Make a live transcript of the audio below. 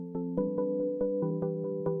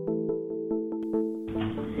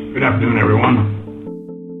Good afternoon, everyone.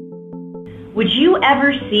 Would you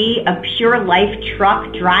ever see a Pure Life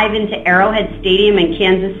truck drive into Arrowhead Stadium in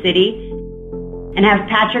Kansas City and have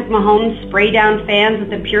Patrick Mahomes spray down fans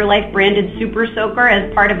with a Pure Life branded Super Soaker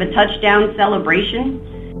as part of a touchdown celebration?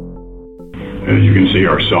 As you can see,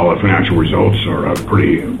 our solid financial results are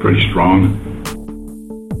pretty strong.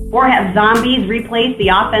 Or have zombies replace the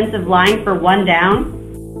offensive line for one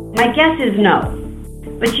down? My guess is no.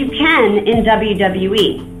 But you can in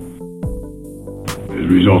WWE. As a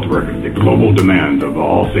result of the global demand of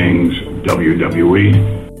all things WWE,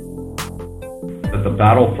 that the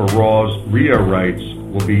battle for Raw's Rhea rights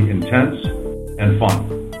will be intense and fun.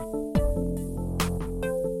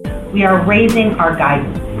 We are raising our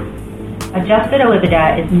guidance. Adjusted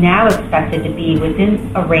OIBDA is now expected to be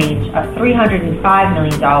within a range of $305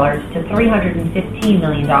 million to $315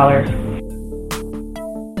 million.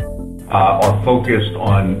 Are focused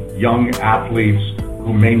on young athletes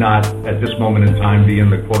who may not, at this moment in time, be in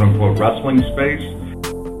the quote-unquote wrestling space.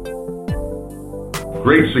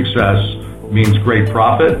 Great success means great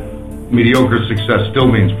profit. Mediocre success still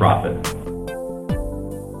means profit.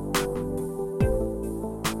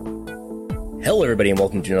 Hello, everybody, and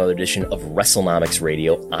welcome to another edition of WrestleNomics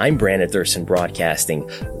Radio. I'm Brandon Thurston, broadcasting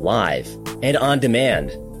live and on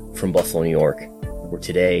demand from Buffalo, New York, where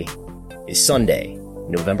today is Sunday,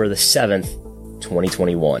 November the 7th,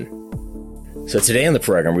 2021. So today on the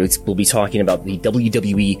program, we'll be talking about the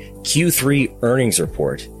WWE Q3 earnings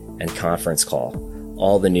report and conference call.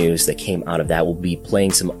 All the news that came out of that. We'll be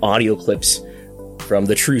playing some audio clips from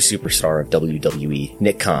the true superstar of WWE,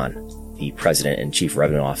 Nick Khan, the president and chief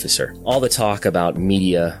revenue officer. All the talk about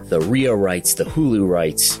media, the Rhea rights, the Hulu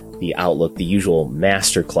rights, the Outlook, the usual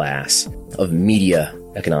masterclass of media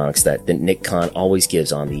economics that Nick Khan always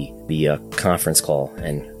gives on the conference call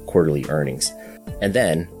and quarterly earnings. And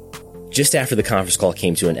then, just after the conference call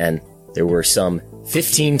came to an end, there were some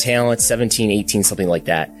 15 talent, 17, 18, something like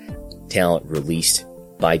that, talent released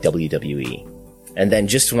by WWE. And then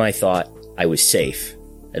just when I thought I was safe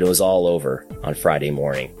and it was all over on Friday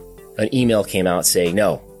morning, an email came out saying,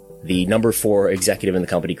 no, the number 4 executive in the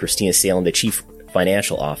company, Christina Salem, the chief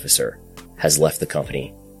financial officer, has left the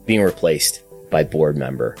company, being replaced by board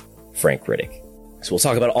member Frank Riddick. So we'll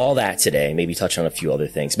talk about all that today, maybe touch on a few other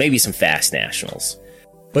things, maybe some fast nationals.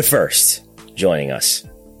 But first, joining us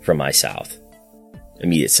from my south,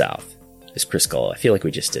 immediate south, is Chris Gullo. I feel like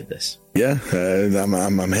we just did this. Yeah,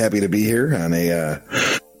 I'm happy to be here on a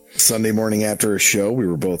Sunday morning after a show. We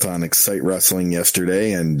were both on Excite Wrestling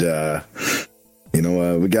yesterday, and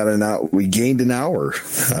we gained an hour.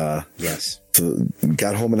 Yes, so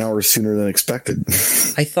got home an hour sooner than expected.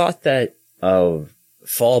 I thought that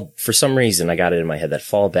fall, for some reason, I got it in my head that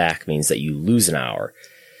fall back means that you lose an hour.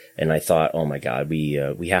 And I thought, oh my God, we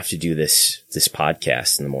have to do this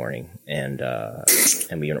podcast in the morning, and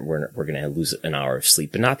we're going to lose an hour of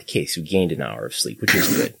sleep, but not the case. We gained an hour of sleep, which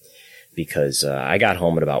is good, because I got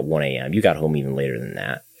home at about 1 a.m. You got home even later than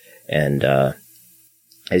that, and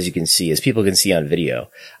as you can see, as people can see on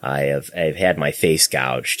video, I've had my face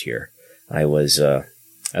gouged here. I was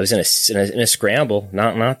in a scramble,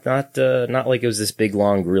 not like it was this big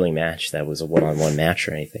long grueling match that was a one-on-one match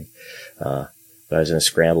or anything. But I was in a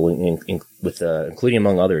scramble with including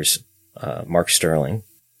among others, Mark Sterling.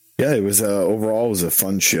 Yeah, it was overall it was a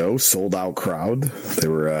fun show, sold out crowd. They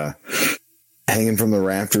were hanging from the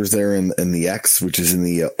rafters there in the X, which is in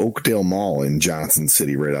the Oakdale Mall in Johnson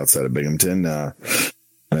City, right outside of Binghamton.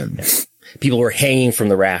 People were hanging from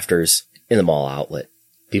the rafters in the mall outlet.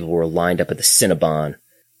 People were lined up at the Cinnabon,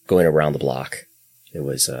 going around the block. It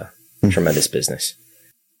was tremendous business.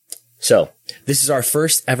 So this is our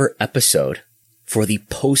first ever episode for the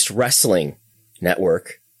Post Wrestling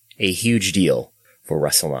Network, a huge deal for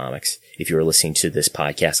WrestleNomics. If you're listening to this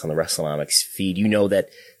podcast on the WrestleNomics feed, you know that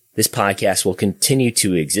this podcast will continue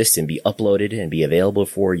to exist and be uploaded and be available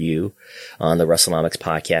for you on the WrestleNomics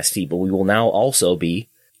podcast feed. But we will now also be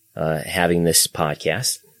having this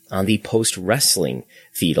podcast on the Post Wrestling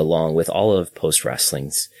feed, along with all of Post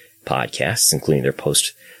Wrestling's podcasts, including their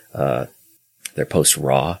post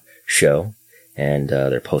Raw show and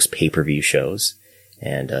their post pay-per-view shows.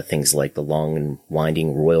 And things like the long and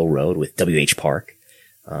winding Royal Road with W.H. Park,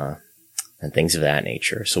 and things of that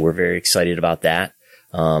nature. So we're very excited about that.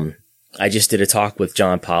 I just did a talk with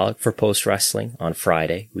John Pollock for Post Wrestling on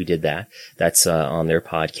Friday. We did that. That's on their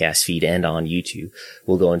podcast feed and on YouTube.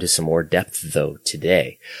 We'll go into some more depth though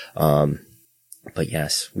today. But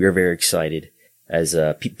yes, we are very excited, as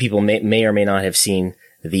people may or may not have seen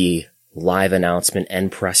the live announcement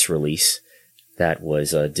and press release that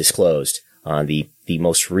was disclosed on the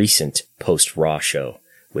most recent post-Raw show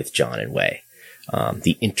with John and Way.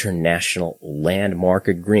 The international landmark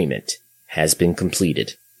agreement has been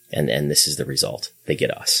completed, and this is the result. They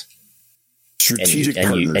get us. Strategic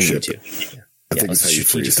partnership. And you too. Yeah. I think it's how you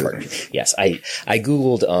phrase it. Yes, I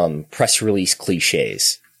Googled press release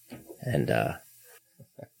cliches, and that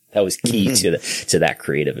was key to that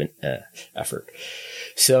creative effort.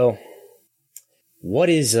 So, what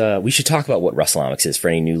is we should talk about what WrestleNomics is for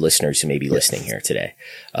any new listeners who may be listening here today.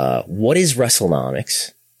 What is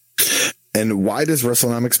WrestleNomics? And why does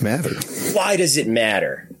WrestleNomics matter? Why does it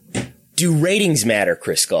matter? Do ratings matter,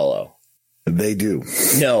 Chris Gullo? They do.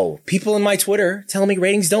 No, people in my Twitter tell me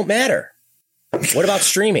ratings don't matter. What about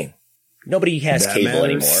streaming? Nobody has cable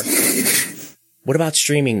anymore. What about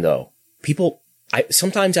streaming though?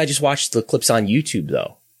 Sometimes I just watch the clips on YouTube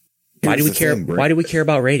though. Why do we care? Why do we care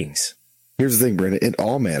about ratings? Here's the thing, Brandon. It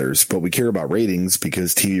all matters, but we care about ratings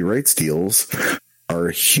because TV rights deals are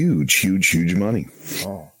huge money.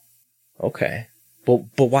 Oh, okay. But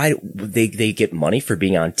why they get money for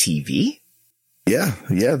being on TV? Yeah.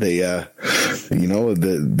 They,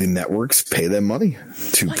 the networks pay them money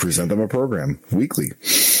to present them a program weekly.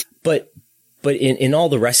 But in all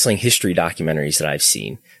the wrestling history documentaries that I've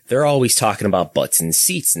seen, they're always talking about butts and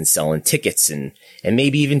seats and selling tickets and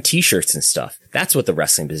maybe even T-shirts and stuff. That's what the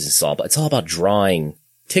wrestling business is all about. It's all about drawing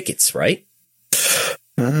tickets, right?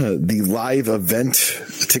 The live event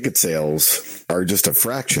ticket sales are just a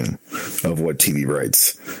fraction of what TV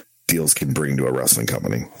rights deals can bring to a wrestling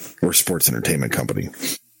company or sports entertainment company,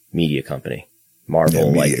 media company,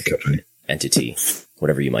 Marvel company. Entity,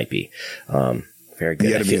 whatever you might be. Very good.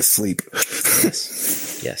 You got to be asleep.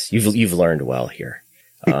 Yes. You've learned well here.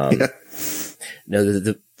 No,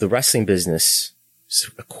 the wrestling business.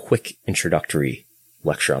 A quick introductory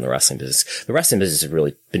lecture on the wrestling business. The wrestling business has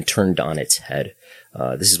really been turned on its head.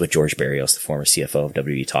 This is what George Barrios, the former CFO of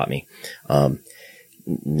WWE, taught me.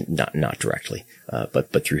 Not directly,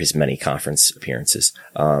 but through his many conference appearances.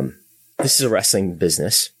 This is a wrestling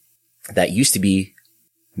business that used to be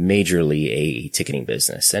majorly a ticketing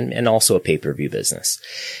business and also a pay-per-view business.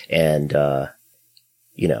 And,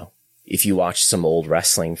 if you watch some old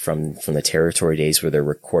wrestling from the territory days where they're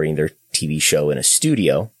recording their TV show in a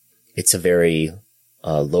studio, it's a very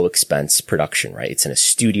low expense production, right? It's in a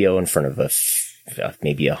studio in front of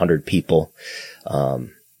maybe 100 people.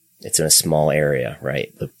 It's in a small area,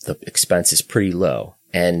 right? The expense is pretty low.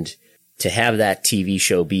 And to have that TV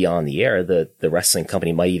show be on the air, the wrestling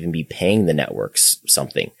company might even be paying the networks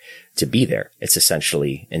something to be there. It's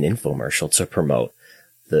essentially an infomercial to promote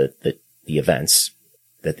the events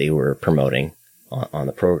that they were promoting on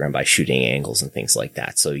the program by shooting angles and things like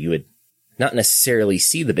that. So you would not necessarily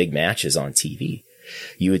see the big matches on TV.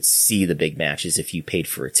 You would see the big matches if you paid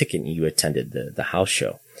for a ticket and you attended the house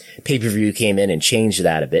show. Pay-per-view came in and changed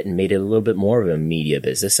that a bit and made it a little bit more of a media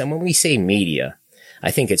business. And when we say media,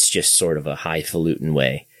 I think it's just sort of a highfalutin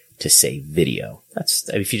way to say video.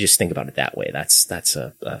 If you just think about it that way, that's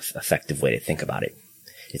a effective way to think about it.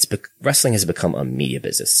 Wrestling has become a media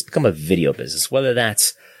business. It's become a video business, whether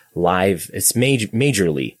that's live. It's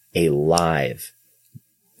majorly a live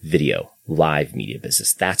video, live media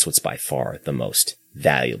business. That's what's by far the most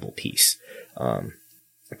valuable piece.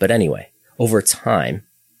 But anyway, over time,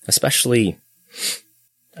 especially,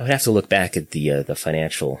 I would have to look back at the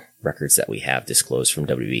financial records that we have disclosed from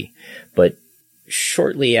WWE, but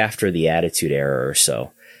shortly after the Attitude Era or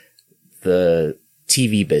so, the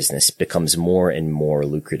TV business becomes more and more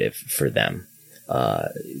lucrative for them.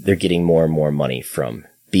 They're getting more and more money from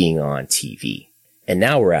being on TV. And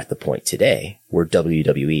now we're at the point today where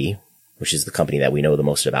WWE, which is the company that we know the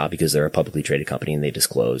most about because they're a publicly traded company and they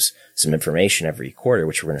disclose some information every quarter,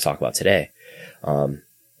 which we're going to talk about today.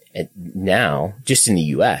 And now, just in the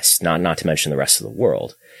US, not to mention the rest of the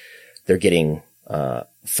world, they're getting $4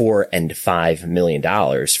 and $5 million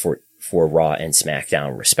for Raw and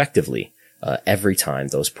SmackDown, respectively, every time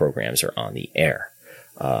those programs are on the air,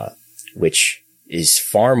 which is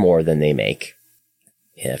far more than they make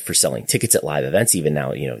for selling tickets at live events, even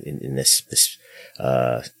now, in this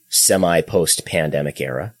semi-post-pandemic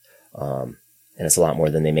era. And it's a lot more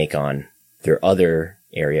than they make on their other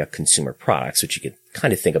area consumer products, which you could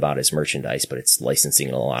kind of think about as merchandise, but it's licensing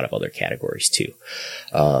in a lot of other categories too.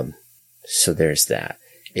 So there's that.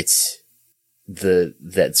 It's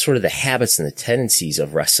that sort of the habits and the tendencies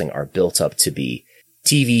of wrestling are built up to be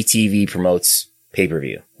TV promotes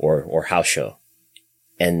pay-per-view or house show.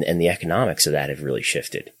 And the economics of that have really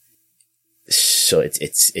shifted. So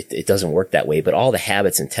it doesn't work that way, but all the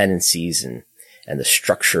habits and tendencies and the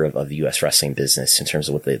structure of the U.S. wrestling business in terms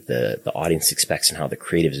of what the audience expects and how the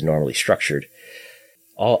creative is normally structured,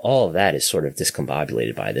 all of that is sort of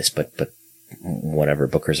discombobulated by this, but whatever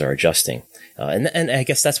bookers are adjusting. And I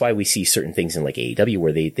guess that's why we see certain things in like AEW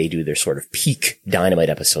where they do their sort of peak Dynamite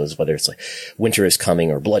episodes, whether it's like Winter is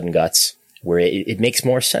Coming or Blood and Guts, where it makes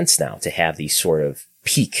more sense now to have these sort of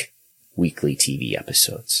peak weekly TV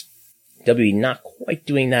episodes. WWE not quite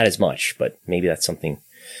doing that as much, but maybe that's something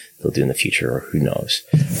they'll do in the future, or who knows.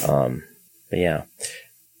 But yeah,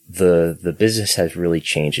 the business has really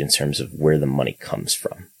changed in terms of where the money comes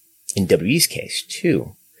from. In WWE's case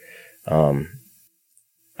too,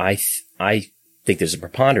 I think there's a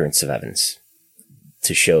preponderance of evidence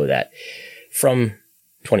to show that from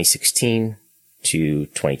 2016 to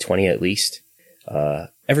 2020 at least,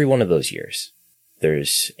 every one of those years,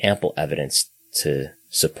 there's ample evidence to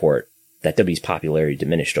support that WWE's popularity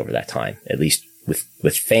diminished over that time, at least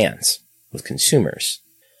with fans, with consumers.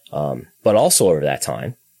 But also over that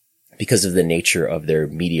time, because of the nature of their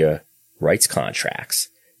media rights contracts,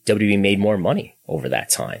 WWE made more money over that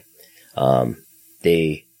time.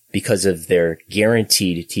 Because of their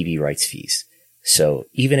guaranteed TV rights fees. So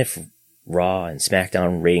even if Raw and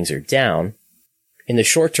SmackDown ratings are down, in the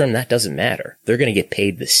short term, that doesn't matter. They're going to get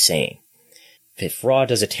paid the same. If Raw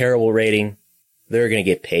does a terrible rating, they're going to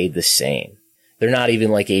get paid the same. They're not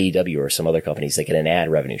even like AEW or some other companies that get an ad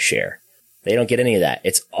revenue share. They don't get any of that.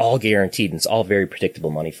 It's all guaranteed, and it's all very predictable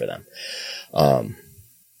money for them.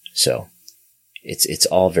 So it's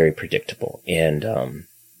all very predictable. And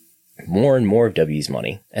more and more of WWE's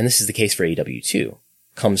money, and this is the case for AEW too,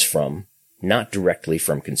 comes from not directly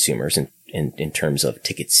from consumers in terms of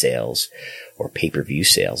ticket sales or pay-per-view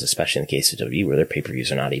sales, especially in the case of WWE, where their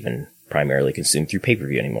pay-per-views are not even primarily consumed through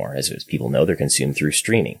pay-per-view anymore. As people know, they're consumed through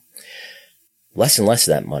streaming. Less and less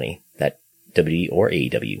of that money that WWE or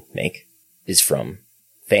AEW make is from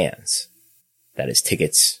fans. That is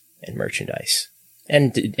tickets and merchandise.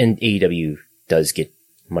 And AEW does get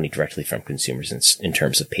money directly from consumers in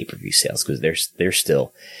terms of pay-per-view sales, because they're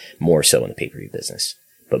still more so in the pay-per-view business.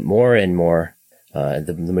 But more and more,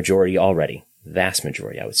 the majority already, vast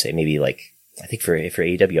majority, I would say, maybe like, I think for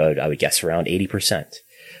AEW, I would guess around 80%.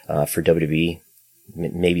 For WWE,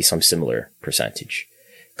 maybe some similar percentage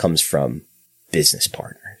comes from business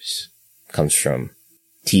partners, comes from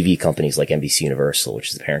TV companies like NBC Universal,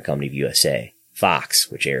 which is the parent company of USA, Fox,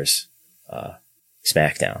 which airs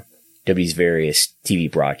SmackDown, WWE's various TV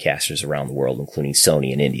broadcasters around the world, including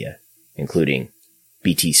Sony in India, including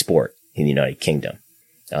BT Sport in the United Kingdom.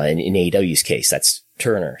 In AEW's case, that's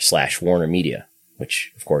Turner/Warner Media,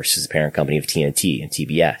 which of course is the parent company of TNT and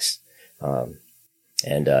TBS.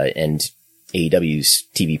 And AEW's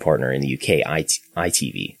TV partner in the UK,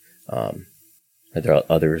 ITV. Are there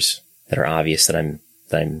others that are obvious that I'm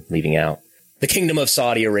leaving out? The Kingdom of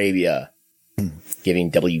Saudi Arabia,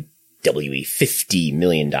 giving WWE $50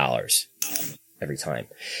 million every time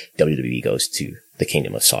WWE goes to the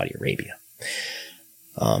Kingdom of Saudi Arabia.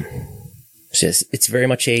 So it's very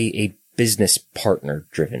much a business partner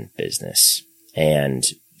driven business, and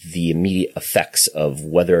the immediate effects of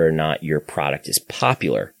whether or not your product is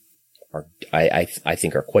popular are, I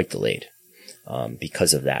think, are quite delayed,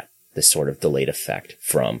 because of that, this sort of delayed effect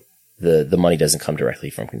from the money doesn't come directly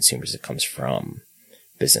from consumers. It comes from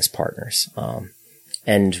business partners.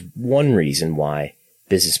 And one reason why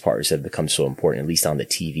business partners have become so important, at least on the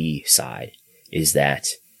TV side, is that,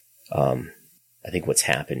 I think what's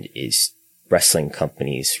happened is wrestling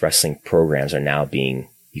companies, wrestling programs are now being,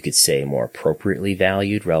 you could say, more appropriately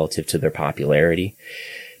valued relative to their popularity,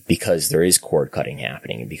 because there is cord cutting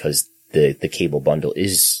happening, and because the cable bundle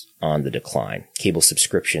is on the decline. Cable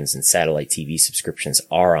subscriptions and satellite TV subscriptions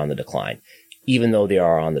are on the decline. Even though they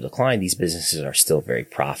are on the decline, these businesses are still very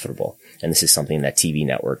profitable. And this is something that TV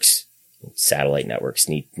networks, satellite networks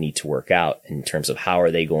need to work out in terms of how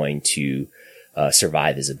are they going to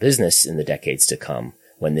survive as a business in the decades to come,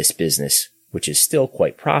 when this business, which is still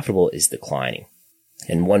quite profitable, is declining.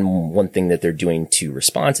 And one thing that they're doing to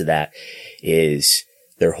respond to that is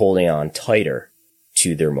they're holding on tighter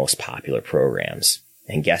to their most popular programs.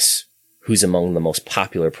 And guess who's among the most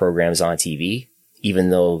popular programs on TV? Even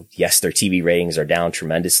though, yes, their TV ratings are down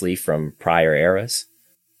tremendously from prior eras,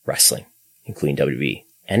 wrestling, including WWE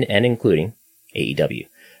and including AEW,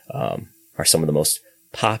 are some of the most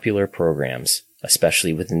popular programs,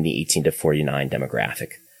 especially within the 18 to 49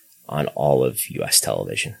 demographic on all of U.S.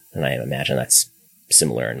 television. And I imagine that's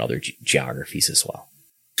similar in other geographies as well.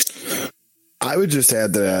 I would just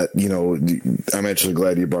add that, I'm actually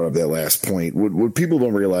glad you brought up that last point. What people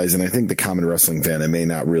don't realize, and I think the common wrestling fan that may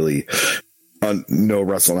not really know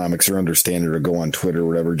WrestleNomics or understand it or go on Twitter or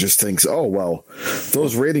whatever, just thinks, oh, well,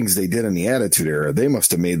 those ratings they did in the Attitude Era, they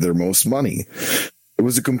must have made their most money. It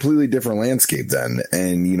was a completely different landscape then.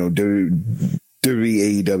 And,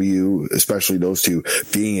 WWE, AEW, especially those two,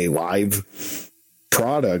 being a live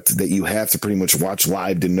product that you have to pretty much watch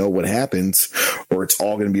live to know what happens, or it's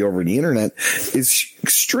all going to be over the internet, is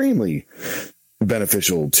extremely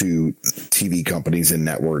beneficial to TV companies and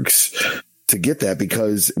networks to get that,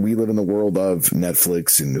 because we live in the world of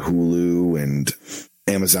Netflix and Hulu and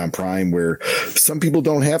Amazon Prime, where some people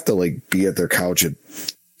don't have to like be at their couch at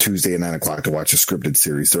Tuesday at 9:00 to watch a scripted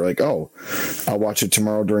series. They're like, oh, I'll watch it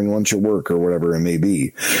tomorrow during lunch at work or whatever it may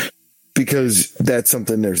be, because that's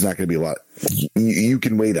something there's not going to be a lot. You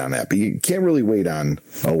can wait on that, but you can't really wait on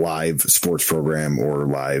a live sports program or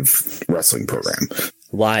live wrestling program.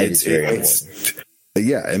 Live is very important.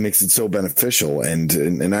 Yeah, it makes it so beneficial, and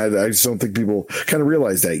I just don't think people kind of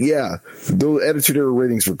realize that. Yeah, those Attitude Era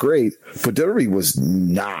ratings were great, but WWE was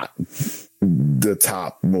not the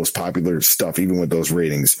top most popular stuff, even with those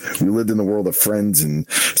ratings. We lived in the world of Friends and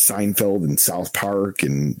Seinfeld and South Park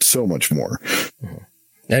and so much more. Mm-hmm.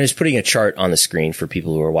 And I'm just putting a chart on the screen for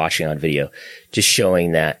people who are watching on video, just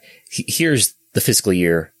showing that here's the fiscal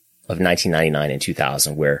year of 1999 and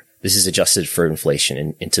 2000, where this is adjusted for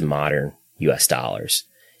inflation into modern U.S. dollars.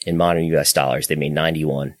 In modern U.S. dollars, they made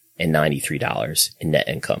 $91 and $93 in net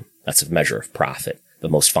income. That's a measure of profit, the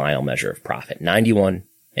most final measure of profit. $91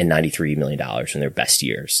 and $93 million in their best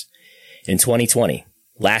years. In 2020,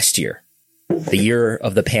 last year, the year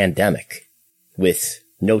of the pandemic, with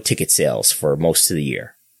no ticket sales for most of the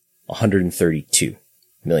year, $132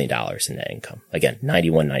 million in net income. Again,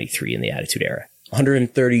 91, 93 in the Attitude Era.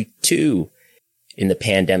 132 in the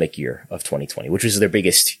pandemic year of 2020, which was their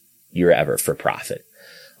biggest year ever for profit.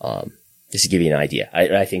 Just to give you an idea,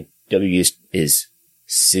 I think WWE is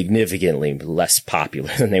significantly less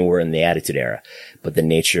popular than they were in the Attitude Era, but the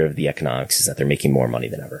nature of the economics is that they're making more money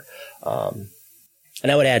than ever.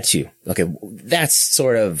 And I would add too, okay, that's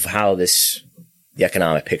sort of how the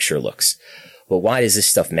economic picture looks. Well, why does this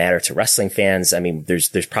stuff matter to wrestling fans? I mean, there's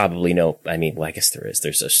probably I guess there is.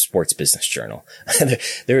 There's a sports business journal.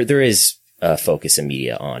 there is focus in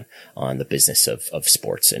media on the business of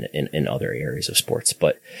sports and in other areas of sports.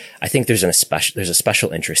 But I think there's a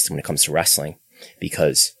special interest when it comes to wrestling,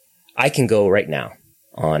 because I can go right now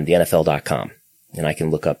on the NFL.com and I can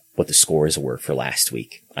look up what the scores were for last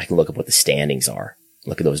week. I can look up what the standings are.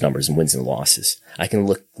 Look at those numbers and wins and losses. I can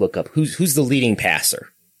look up who's the leading passer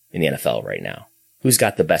in the NFL right now. Who's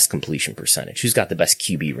got the best completion percentage? Who's got the best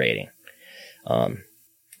QB rating?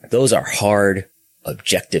 Those are hard,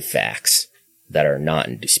 objective facts that are not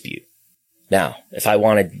in dispute. Now, if I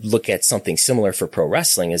want to look at something similar for pro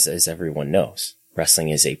wrestling, as everyone knows, wrestling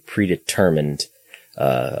is a predetermined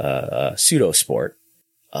pseudo sport.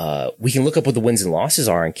 We can look up what the wins and losses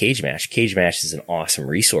are in Cage Match. Cage Match is an awesome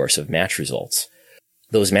resource of match results.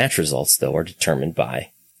 Those match results, though, are determined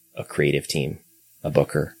by a creative team, a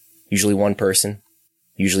booker, usually one person,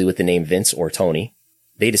 usually with the name Vince or Tony.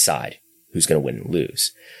 They decide who's going to win and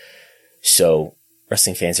lose. So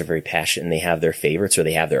wrestling fans are very passionate, and they have their favorites, or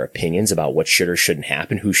they have their opinions about what should or shouldn't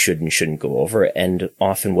happen, who should and shouldn't go over. And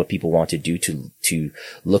often what people want to do to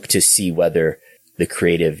look to see whether the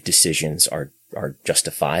creative decisions are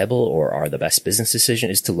justifiable or are the best business decision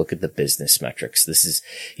is to look at the business metrics. This is,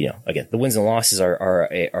 again, the wins and losses are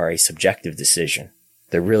a subjective decision.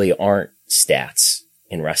 There really aren't stats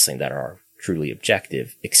in wrestling that are truly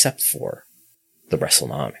objective, except for the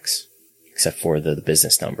WrestleNomics, except for the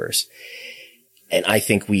business numbers. And I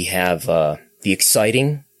think we have the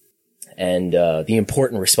exciting and the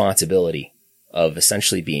important responsibility of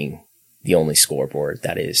essentially being the only scoreboard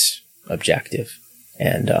that is objective.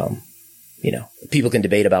 And people can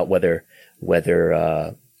debate about whether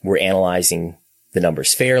we're analyzing the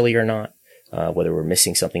numbers fairly or not, whether we're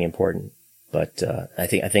missing something important. But I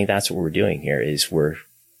think that's what we're doing here, is we're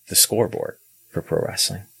the scoreboard for pro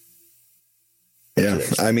wrestling. Yeah,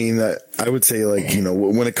 I mean, I would say,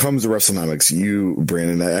 when it comes to WrestleNomics, you,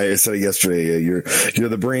 Brandon, I said it yesterday, you're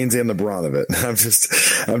the brains and the brawn of it. I'm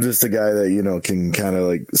just a guy that, can kind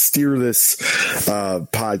of steer this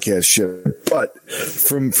podcast ship. But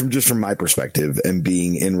from my perspective, and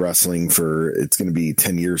being in wrestling it's going to be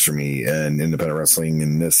 10 years for me and independent wrestling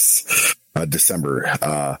in this December.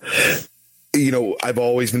 I've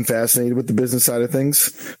always been fascinated with the business side of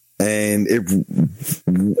things. And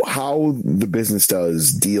how the business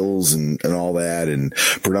does deals and all that, and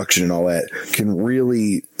production and all that, can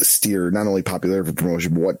really steer not only popularity for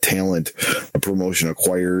promotion, but what talent a promotion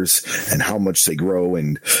acquires and how much they grow.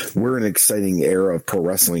 And we're in an exciting era of pro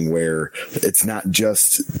wrestling where it's not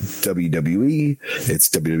just WWE, it's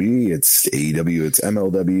WWE, it's AEW, it's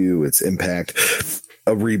MLW, it's Impact,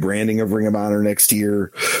 a rebranding of Ring of Honor next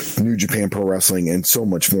year, New Japan Pro Wrestling, and so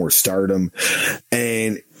much more, Stardom.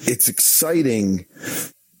 And it's exciting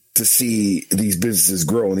to see these businesses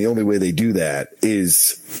grow. And the only way they do that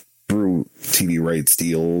is through TV rights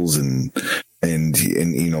deals and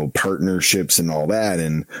partnerships and all that.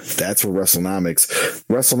 And that's where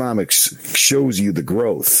WrestleNomics shows you the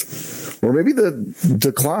growth or maybe the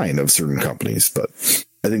decline of certain companies. But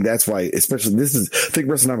I think that's why, especially I think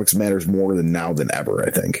WrestleNomics matters more than ever,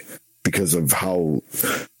 I think, because of how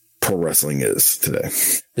pro wrestling is today.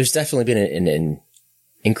 There's definitely been an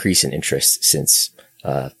increase in interest since,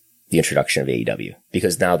 the introduction of AEW,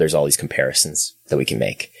 because now there's all these comparisons that we can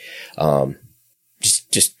make.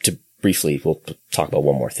 Just to briefly, we'll talk about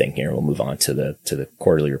one more thing here. We'll move on to the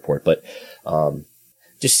quarterly report, but,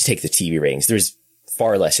 just to take the TV ratings, there's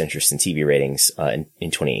far less interest in TV ratings, in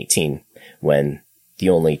 2018 when the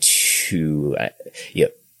only two,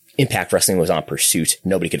 Impact Wrestling was on Pursuit.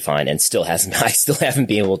 Nobody could find, and I still haven't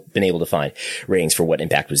been able to find ratings for what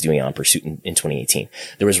Impact was doing on Pursuit in 2018.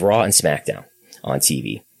 There was Raw and SmackDown on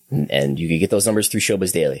TV, and you could get those numbers through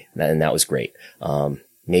Showbiz Daily, and that was great.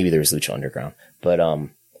 Maybe there was Lucha Underground, but,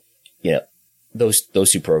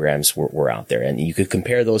 those two programs were out there, and you could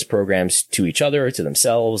compare those programs to each other, to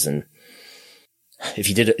themselves, and if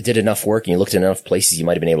you did enough work and you looked in enough places, you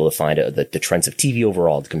might have been able to find the trends of TV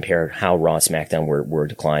overall to compare how Raw and SmackDown were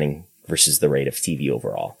declining versus the rate of TV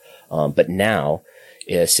overall. But now,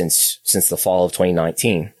 since the fall of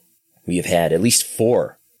 2019, we have had at least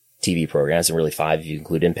 4 TV programs, and really 5 if you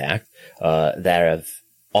include Impact, that have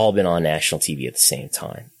all been on national TV at the same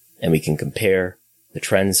time. And we can compare the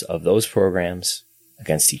trends of those programs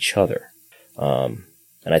against each other. And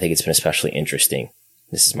I think it's been especially interesting,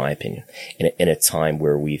 this is my opinion, in a time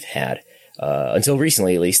where we've had, until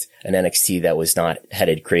recently at least, an NXT that was not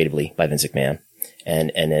headed creatively by Vince McMahon,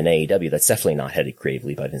 and an AEW that's definitely not headed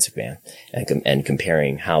creatively by Vince McMahon, and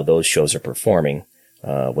comparing how those shows are performing,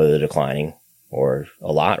 whether they're declining or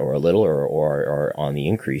a lot or a little or on the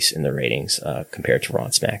increase in the ratings, compared to Raw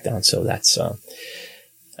and SmackDown. So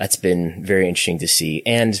that's been very interesting to see.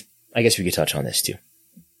 And I guess we could touch on this too.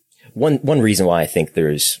 One reason why I think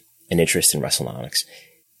there's an interest in WrestleNomics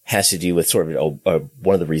has to do with sort of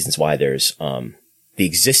one of the reasons why there's the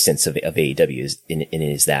existence of AEW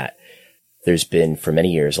is that there's been for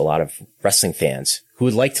many years a lot of wrestling fans who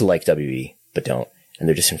would like to like WWE but don't, and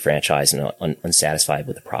they're disenfranchised and unsatisfied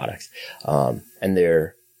with the product, and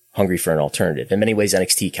they're hungry for an alternative. In many ways,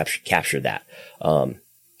 NXT captured that.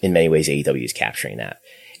 In many ways, AEW is capturing that,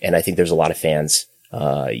 and I think there's a lot of fans.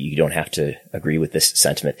 You don't have to agree with this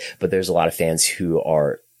sentiment, but there's a lot of fans who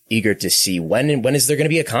are eager to see when is there going to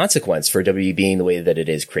be a consequence for WWE being the way that it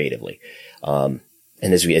is creatively. And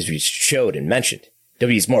as we showed and mentioned,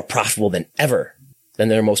 WWE is more profitable than ever than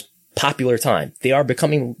their most popular time. They are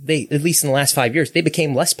becoming, at least in the last 5 years, they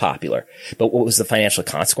became less popular. But what was the financial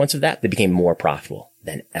consequence of that? They became more profitable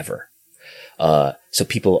than ever. So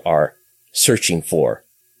people are searching for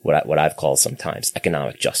what I've called sometimes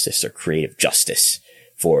economic justice or creative justice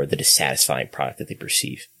for the dissatisfying product that they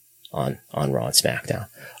perceive on Raw and SmackDown.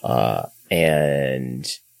 And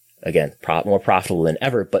again, more profitable than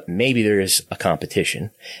ever, but maybe there's a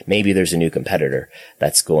competition. Maybe there's a new competitor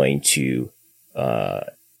that's going to,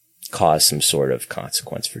 cause some sort of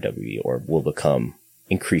consequence for WWE or will become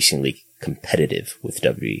increasingly competitive with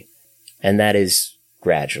WWE. And that is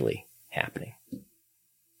gradually happening.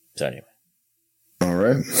 So anyway. All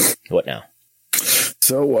right. What now?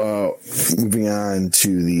 So, moving on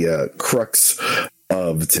to the crux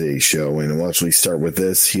of today's show, and we'll actually start with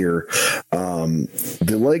this here.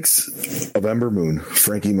 The likes of Ember Moon,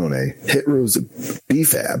 Frankie Monet, Hit Rose,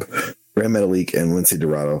 B-Fab, Grand Metalik, and Lindsay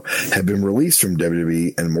Dorado have been released from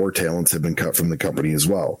WWE, and more talents have been cut from the company as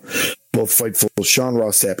well. Both Fightful, Sean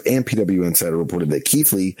Ross Sapp, and PW Insider reported that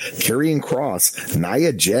Keith Lee, Karrion Kross,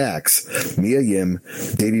 Nia Jax, Mia Yim,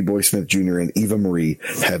 Davey Boy Smith Jr., and Eva Marie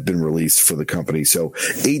have been released for the company. So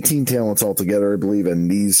 18 talents altogether, I believe,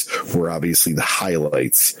 and these were obviously the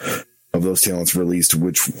highlights of those talents released,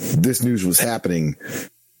 which this news was happening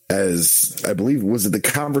as, I believe, was it the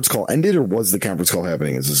conference call ended, or was the conference call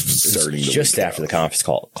happening as this was starting? Just after the conference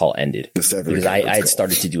call ended. Just after because I had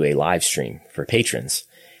started to do a live stream for patrons,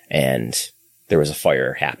 and there was a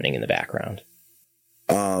fire happening in the background.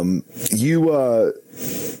 I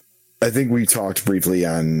think we talked briefly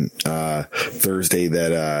on Thursday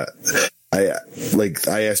that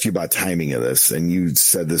I asked you about timing of this, and you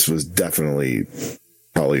said this was definitely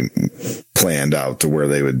probably planned out to where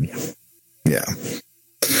they would, yeah.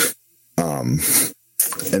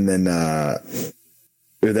 And then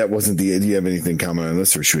if that wasn't do you have anything comment on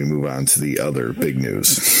this, or should we move on to the other big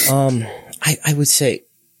news? I would say,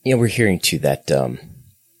 we're hearing too that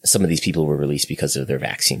some of these people were released because of their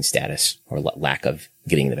vaccine status or lack of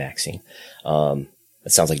getting the vaccine.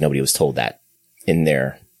 It sounds like nobody was told that in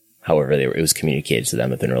there. However, it was communicated to them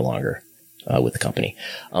that they're no longer with the company.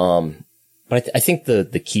 But I think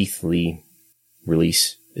the Keith Lee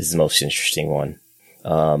release is the most interesting one.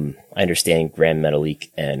 I understand Graham Metalik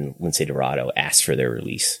and Lindsay Dorado asked for their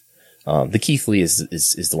release. The Keith Lee is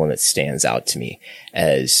the one that stands out to me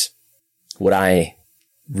as what I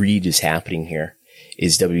read is happening here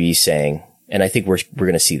is WWE saying, and I think we're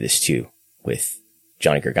going to see this too with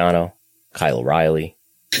Johnny Gargano, Kyle O'Reilly,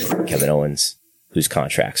 Kevin Owens, whose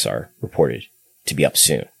contracts are reported to be up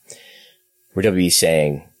soon. Where WWE is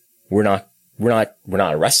saying, we're not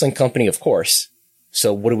a wrestling company, of course.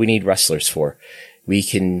 So what do we need wrestlers for? We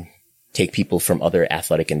can take people from other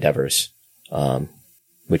athletic endeavors,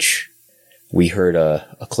 which we heard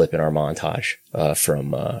a clip in our montage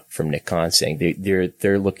from Nick Khan saying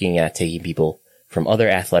they're looking at taking people from other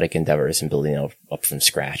athletic endeavors and building them up from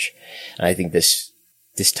scratch. And I think this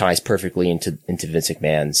ties perfectly into Vince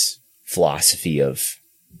McMahon's philosophy of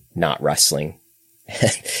not wrestling,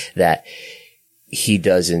 that he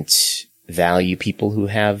doesn't value people who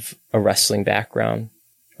have a wrestling background.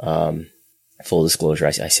 Full disclosure,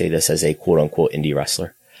 I say this as a quote unquote indie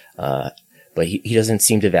wrestler. But he doesn't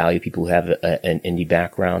seem to value people who have an indie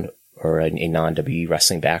background or a non-WWE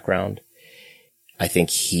wrestling background. I think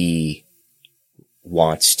he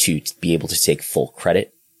wants to be able to take full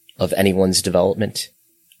credit of anyone's development.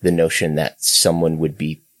 The notion that someone would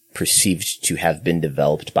be perceived to have been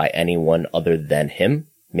developed by anyone other than him,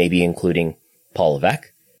 maybe including Paul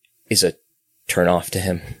Levesque, is a turnoff to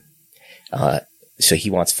him. So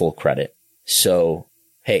he wants full credit. So,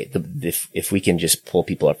 hey, if we can just pull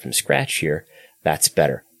people up from scratch here, that's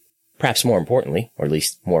better. Perhaps more importantly, or at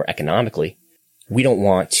least more economically, we don't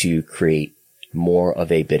want to create more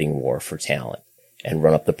of a bidding war for talent and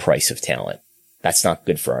run up the price of talent. That's not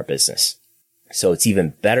good for our business. So it's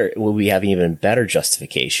even better. Well, we have even better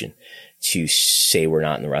justification to say we're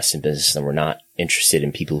not in the wrestling business and we're not interested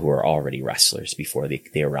in people who are already wrestlers before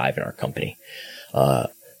they arrive in our company.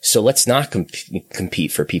 So let's not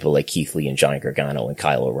compete for people like Keith Lee and Johnny Gargano and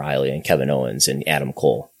Kyle O'Reilly and Kevin Owens and Adam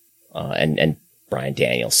Cole, and Bryan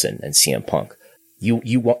Danielson and CM Punk.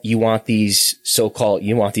 You want these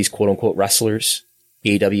quote unquote wrestlers,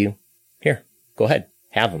 AEW? Here, go ahead,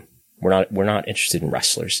 have them. We're not interested in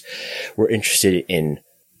wrestlers. We're interested in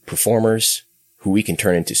performers who we can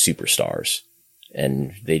turn into superstars,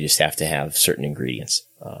 and they just have to have certain ingredients.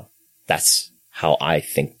 That's how I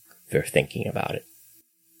think they're thinking about it.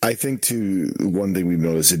 I think too, one thing we've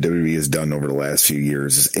noticed that WWE has done over the last few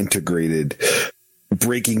years is integrated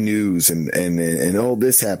breaking news and all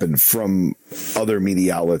this happened from other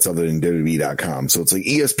media outlets other than WWE.com. So it's like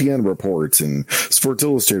ESPN reports and Sports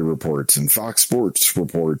Illustrated reports and Fox Sports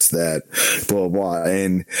reports that blah, blah.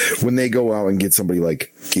 And when they go out and get somebody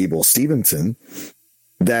like Gable Stevenson,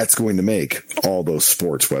 that's going to make all those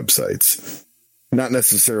sports websites. Not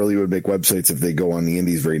necessarily would make websites if they go on the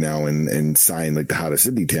indies right now and sign like the hottest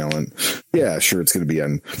indie talent. Yeah, sure, it's going to be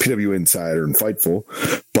on PW Insider and Fightful,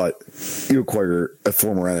 but you acquire a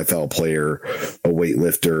former NFL player, a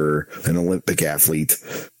weightlifter, an Olympic athlete.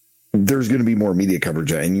 There's going to be more media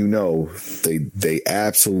coverage, and you know they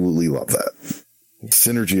absolutely love that.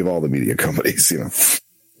 Synergy of all the media companies, you know.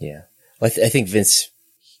 Yeah, I think Vince,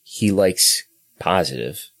 he likes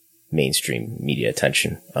positive mainstream media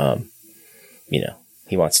attention.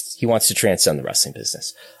 He wants to transcend the wrestling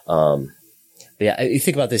business. But yeah, you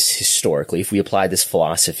think about this historically. If we apply this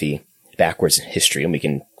philosophy backwards in history, and we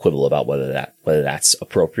can quibble about whether that's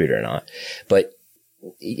appropriate or not, but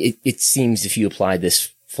it seems if you apply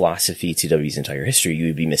this philosophy to WWE's entire history, you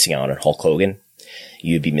would be missing out on Hulk Hogan.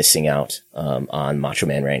 You would be missing out on Macho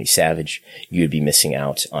Man Randy Savage. You would be missing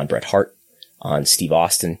out on Bret Hart, on Steve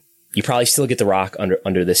Austin. You probably still get The Rock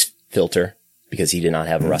under this filter, because he did not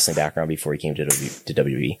have a wrestling background before he came to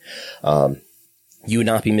WWE. You would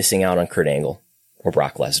not be missing out on Kurt Angle or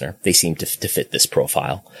Brock Lesnar. They seem to fit this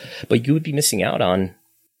profile. But you would be missing out on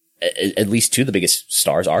at least two of the biggest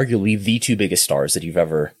stars, arguably the two biggest stars that you've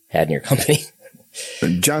ever had in your company.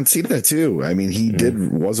 John Cena too. I mean, he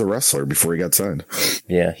was a wrestler before he got signed.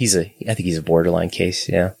 Yeah, I think he's a borderline case.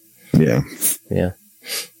 Yeah. Yeah. Yeah.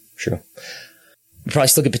 True. You probably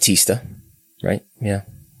still get Batista, right? Yeah.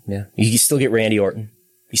 Yeah. You can still get Randy Orton.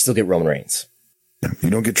 You still get Roman Reigns. You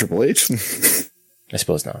don't get Triple H? I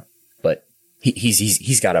suppose not. But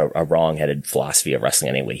he's got a wrong-headed philosophy of wrestling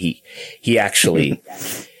anyway. He actually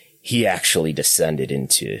descended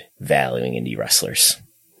into valuing indie wrestlers.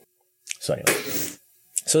 So anyway.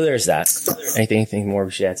 So there's that. Anything more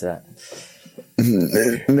we should add to that?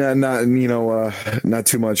 Not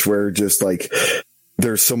too much. Where just like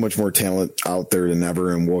there's so much more talent out there than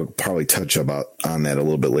ever, and we'll probably touch on that a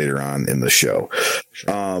little bit later on in the show.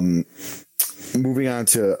 Sure. Moving on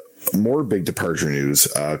to more big departure news.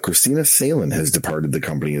 Christina Salen has departed the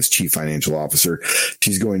company as chief financial officer.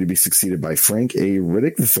 She's going to be succeeded by Frank A.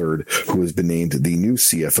 Riddick III, who has been named the new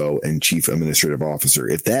CFO and chief administrative officer.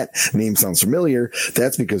 If that name sounds familiar,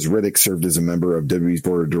 that's because Riddick served as a member of WWE's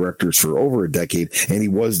board of directors for over a decade, and he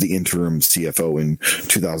was the interim CFO in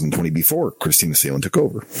 2020 before Christina Salen took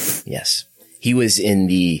over. Yes. He was in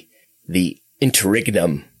the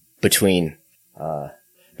interregnum between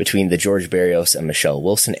the George Barrios and Michelle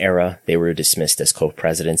Wilson era. They were dismissed as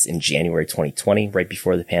co-presidents in January 2020, right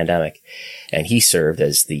before the pandemic. And he served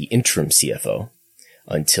as the interim CFO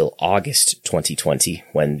until August 2020,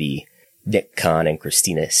 when the Nick Khan and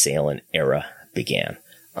Christina Salen era began.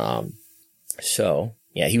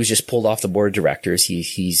 He was just pulled off the board of directors.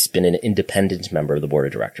 He's been an independent member of the board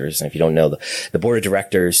of directors. And if you don't know, the board of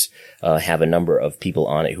directors have a number of people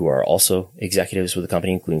on it who are also executives with the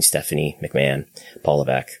company, including Stephanie McMahon, Paul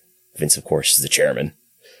Levesque. Vince, of course, is the chairman.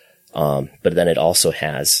 But then it also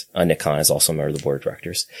has, Nick Khan is also a member of the board of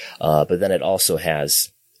directors. But then it also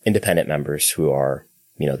has independent members who are,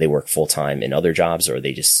 they work full time in other jobs, or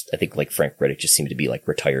they just, I think like Frank Riddick just seem to be like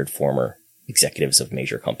retired former executives of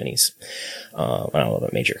major companies. I don't know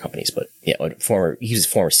about major companies, but he was a former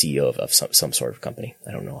CEO of some sort of company.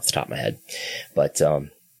 I don't know off the top of my head, but,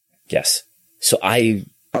 yes. So I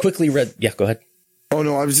quickly read, go ahead. Oh,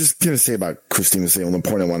 no, I was just going to say about Christina Salen, the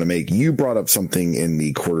point I want to make. You brought up something in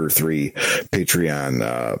the Q3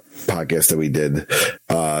 Patreon podcast that we did,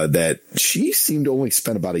 that she seemed to only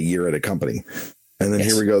spend about a year at a company. And then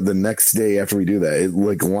Here we go. The next day after we do that, it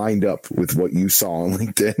like lined up with what you saw on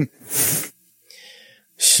LinkedIn.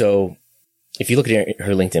 So if you look at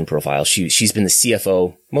her LinkedIn profile, she's been the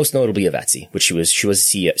CFO, most notably of Etsy, which she was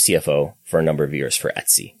a CFO for a number of years for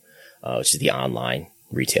Etsy, which is the online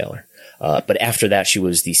retailer. But after that, she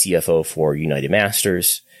was the CFO for United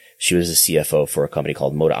Masters. She was a CFO for a company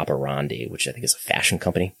called Moda Operandi, which I think is a fashion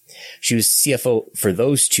company. She was CFO for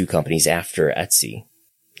those two companies after Etsy,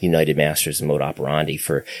 United Masters and Moda Operandi,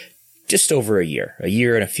 for just over a year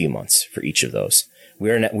and a few months for each of those.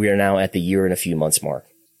 We are now at the year and a few months mark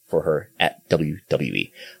for her at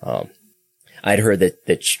WWE. I'd heard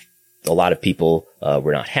that a lot of people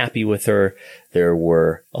were not happy with her. There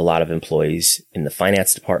were a lot of employees in the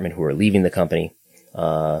finance department who were leaving the company,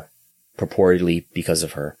 purportedly because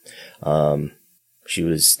of her. She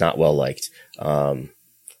was not well liked. I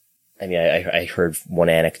heard one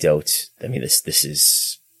anecdote. I mean, this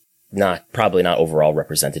is probably not overall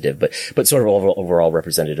representative, but sort of overall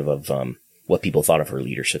representative of, what people thought of her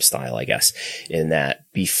leadership style, I guess, in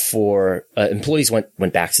that before, employees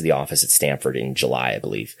went back to the office at Stanford in July, I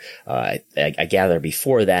believe. I gather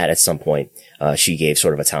before that, at some point, she gave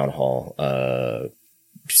sort of a town hall,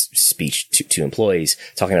 speech to employees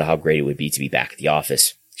talking about how great it would be to be back at the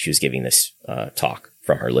office. She was giving this, talk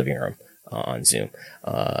from her living room, on Zoom.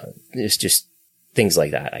 It's just things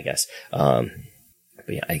like that, I guess. But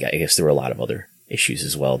yeah, I guess there were a lot of other issues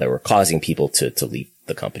as well that were causing people to leave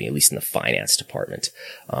the company, at least in the finance department.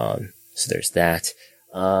 So there's that.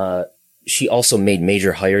 She also made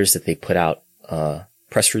major hires that they put out,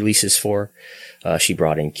 press releases for. She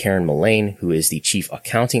brought in Karen Mullane, who is the chief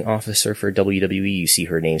accounting officer for WWE. You see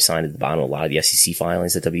her name signed at the bottom of a lot of the SEC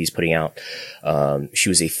filings that WWE is putting out. She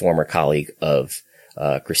was a former colleague of,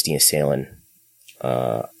 Christina Salen,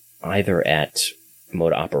 either at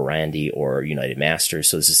Moda Operandi or United Masters.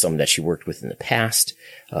 So this is someone that she worked with in the past,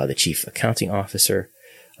 the chief accounting officer.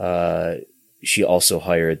 She also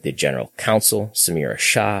hired the general counsel, Samira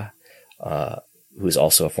Shah, who is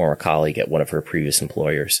also a former colleague at one of her previous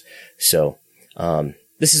employers. So,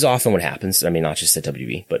 this is often what happens. I mean, not just at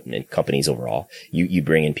WWE, but in companies overall. You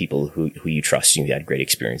bring in people who you trust and you had great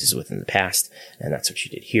experiences with in the past. And that's what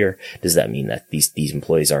you did here. Does that mean that these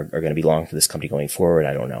employees are going to belong to this company going forward?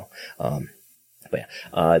 I don't know. But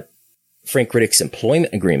yeah, Frank Riddick's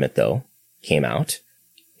employment agreement, though, came out,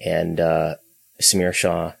 and Samira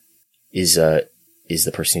Shah is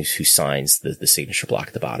the person who signs the signature block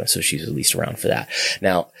at the bottom, so she's at least around for that.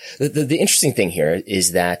 Now, the interesting thing here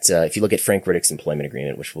is that if you look at Frank Riddick's employment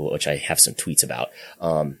agreement, which I have some tweets about,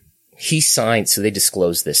 he signed. So they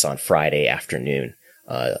disclosed this on Friday afternoon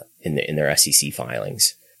in their SEC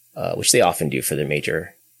filings, which they often do for their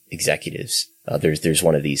major executives. There's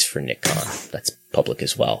one of these for Nick Khan that's public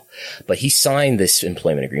as well. But he signed this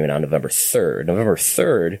employment agreement on November 3rd. November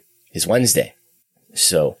 3rd is Wednesday.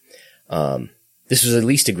 So, this was at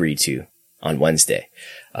least agreed to on Wednesday,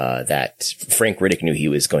 that Frank Riddick knew he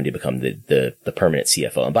was going to become the permanent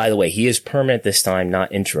CFO. And by the way, he is permanent this time,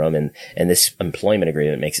 not interim. And this employment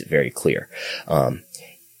agreement makes it very clear.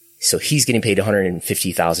 So he's getting paid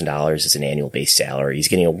 $150,000 as an annual base salary. He's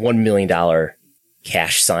getting a $1 million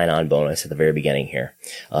cash sign-on bonus at the very beginning here.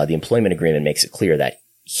 The employment agreement makes it clear that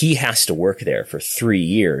he has to work there for 3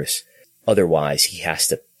 years. Otherwise, he has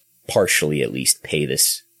to partially at least pay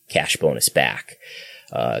this cash bonus back,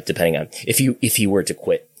 depending on if he were to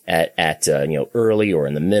quit at early or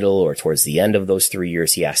in the middle or towards the end of those 3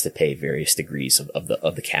 years, he has to pay various degrees of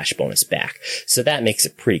the cash bonus back. So that makes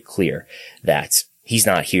it pretty clear that he's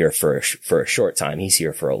not here for a short time. He's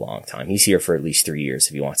here for a long time. He's here for at least 3 years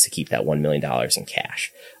if he wants to keep that $1 million in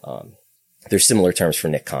cash. There's similar terms for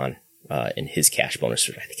Nick Khan in his cash bonus.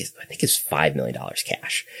 I think it's $5 million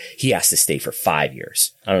cash. He has to stay for 5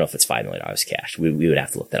 years. I don't know if it's $5 million cash. We would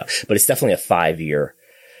have to look that up, but it's definitely a 5-year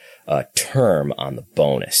term on the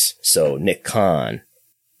bonus. So Nick Khan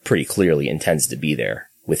pretty clearly intends to be there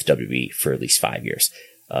with WWE for at least 5 years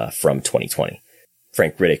from 2020.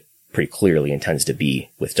 Frank Riddick pretty clearly intends to be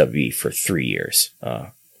with WWE for 3 years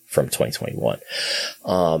from 2021.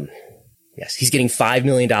 Yes, he's getting $5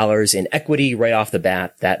 million in equity right off the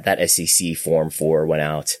bat. That SEC Form 4 went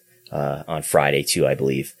out on Friday too, I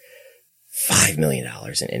believe. $5 million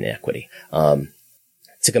in equity.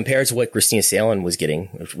 To compare to what Christina Salen was getting,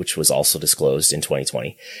 which was also disclosed in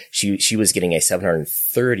 2020, she was getting a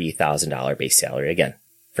 $730,000 base salary. Again,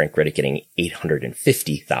 Frank Riddick getting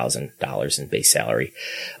 $850,000 in base salary.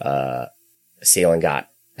 Salen got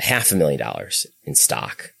 $500,000 in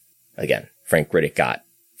stock. Again, Frank Riddick got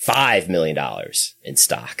 $5 million in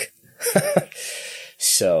stock.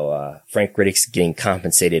 So Frank Riddick's getting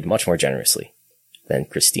compensated much more generously than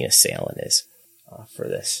Christina Salen is for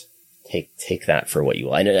this. Take that for what you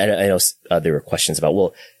will. I know there were questions about,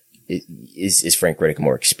 well, is Frank Riddick a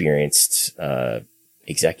more experienced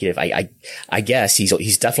executive? I guess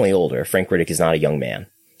he's definitely older. Frank Riddick is not a young man.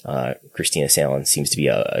 Christina Salen seems to be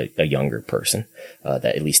a younger person,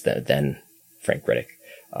 that at least than Frank Riddick.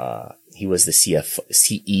 He was the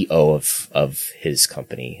CEO of his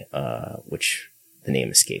company, which the name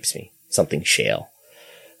escapes me. Something Shale.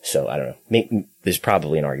 So I don't know. There's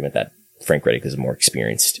probably an argument that Frank Riddick is a more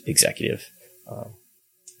experienced executive,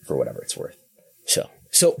 for whatever it's worth.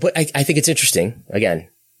 But I think it's interesting. Again,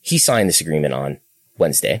 he signed this agreement on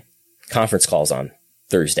Wednesday. Conference calls on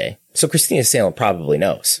Thursday. So Christina Salen probably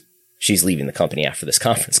knows she's leaving the company after this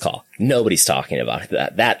conference call. Nobody's talking about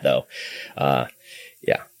that though.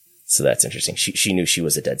 Yeah. So that's interesting. She knew she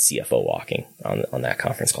was a dead CFO walking on that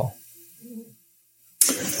conference call.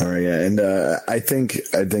 All right. Yeah. And, I think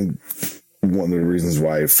one of the reasons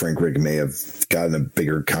why Frank Riddick may have gotten a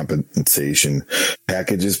bigger compensation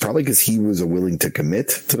package is probably because he was willing to commit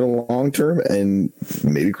to the long term, and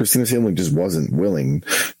maybe Christina Salen just wasn't willing.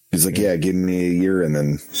 She's like, yeah, give me a year. And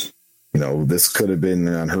then, this could have been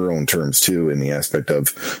on her own terms too, in the aspect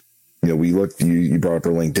of, we looked, you brought up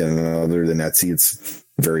her LinkedIn, and other than that, it's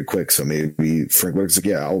very quick. So maybe Frank Riddick's like,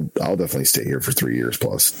 yeah, I'll definitely stay here for 3 years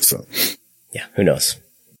plus. So yeah, who knows?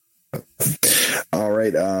 All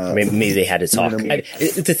right. Maybe they had to talk.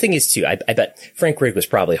 The thing is too, I bet Frank Riddick was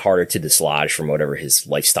probably harder to dislodge from whatever his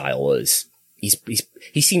lifestyle was.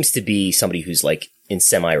 He seems to be somebody who's like in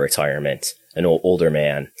semi-retirement, an older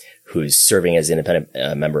man who's serving as independent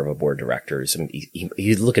member of a board of directors. I mean,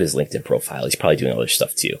 you look at his LinkedIn profile, he's probably doing other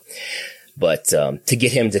stuff too. But to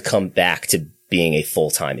get him to come back to being a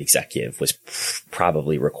full-time executive was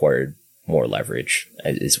probably required more leverage,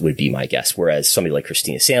 would be my guess. Whereas somebody like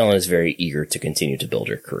Christina Salen is very eager to continue to build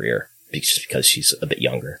her career just because she's a bit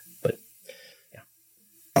younger. But yeah.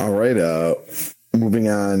 All right. Moving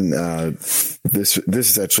on. This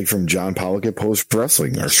is actually from John Pollock at Post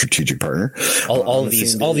Wrestling, our strategic partner. All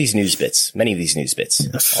these news bits, many of these news bits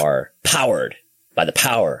yes. are powered by the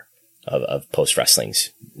power of Post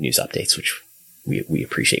Wrestling's news updates, which we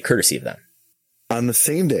appreciate, courtesy of them. On the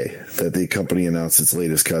same day that the company announced its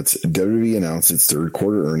latest cuts, WWE announced its third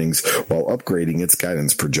quarter earnings while upgrading its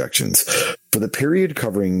guidance projections. For the period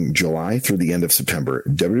covering July through the end of September,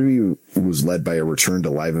 WWE was led by a return to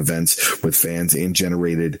live events with fans and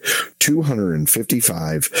generated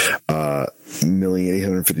 $255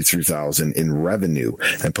 $43,853,000 in revenue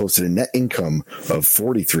and posted a net income of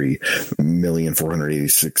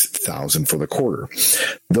 $43,486,000 for the quarter.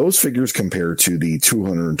 Those figures compare to the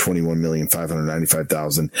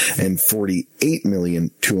 $221,595,000 and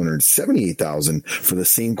 $48,278,000 for the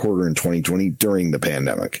same quarter in 2020 during the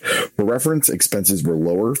pandemic. For reference, expenses were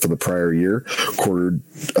lower for the prior year quarter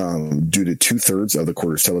due to 2/3 of the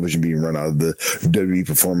quarter's television being run out of the WWE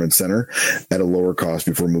Performance Center at a lower cost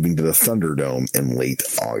before moving to the Thunderdome in late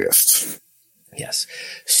August. Yes.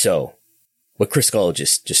 So what Chris Gullo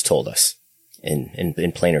just told us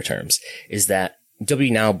in plainer terms is that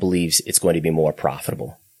WWE now believes it's going to be more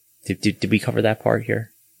profitable. Did we cover that part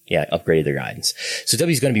here? Yeah, upgraded their guidance. So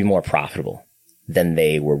WWE is going to be more profitable than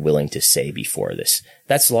they were willing to say before this.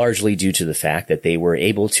 That's largely due to the fact that they were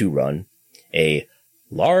able to run a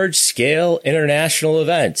large-scale international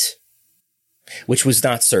event, which was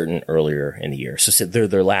not certain earlier in the year. So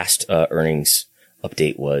their last earnings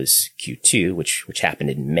update was Q2, which happened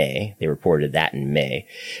in May. They reported that in May,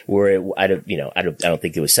 where I don't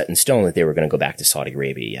think it was set in stone that they were going to go back to Saudi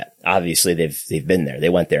Arabia yet. Obviously, they've been there. They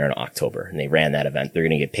went there in October and they ran that event. They're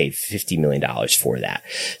going to get paid $50 million for that.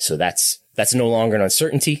 So that's no longer an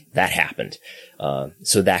uncertainty. That happened.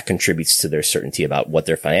 So that contributes to their certainty about what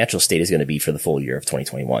their financial state is going to be for the full year of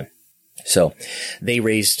 2021. So they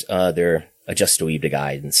raised their adjusted EBITDA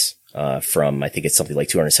guidance from, I think it's something like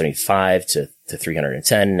 275 to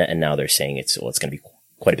 310. And now they're saying it's going to be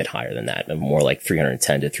quite a bit higher than that, more like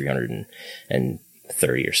 310 to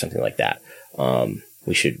 330 or something like that.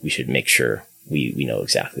 We should make sure we know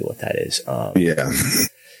exactly what that is. Yeah.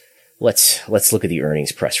 Let's look at the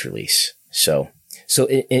earnings press release. So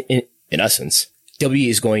in essence, WWE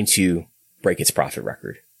is going to break its profit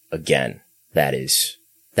record again. That is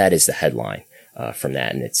the headline from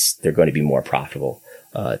that, and they're going to be more profitable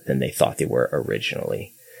than they thought they were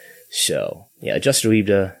originally. So yeah, adjusted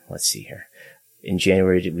EBITDA. Let's see here. In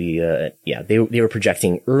January, they were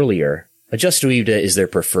projecting earlier. Adjusted EBITDA is their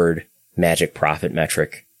preferred magic profit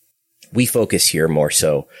metric. We focus here more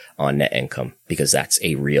so on net income because that's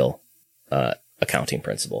a real accounting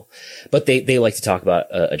principle. But they like to talk about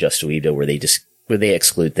adjusted EBITDA where they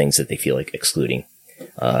exclude things that they feel like excluding.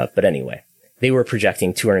 But anyway, they were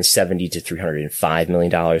projecting $270 to $305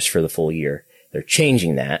 million for the full year. They're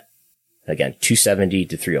changing that. Again, 270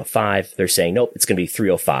 to 305. They're saying, nope, it's going to be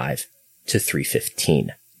 305 to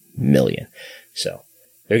 315 million. So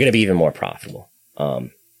they're going to be even more profitable.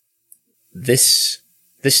 This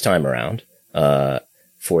time around,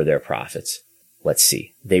 for their profits, let's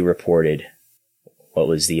see. They reported, what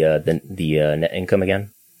was the net income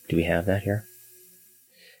again? Do we have that here?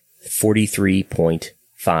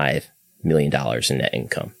 $43.5 million in net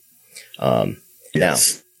income. Yes. Now,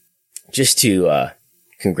 just to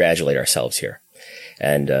congratulate ourselves here,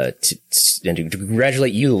 and to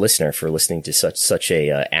congratulate you, the listener, for listening to such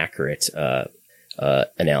a accurate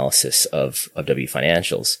analysis of W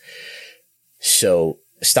financials. So,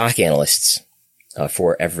 stock analysts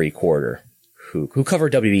for every quarter who cover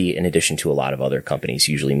WWE in addition to a lot of other companies,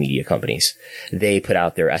 usually media companies, they put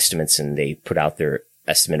out their estimates and they put out their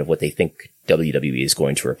estimate of what they think WWE is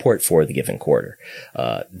going to report for the given quarter.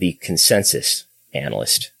 The consensus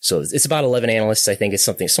analyst, so it's about 11 analysts, I think it's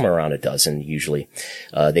somewhere around a dozen usually.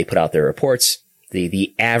 They put out their reports.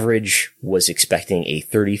 The average was expecting a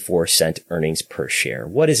 34-cent earnings per share.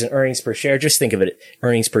 What is an earnings per share? Just think of it,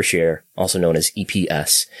 earnings per share, also known as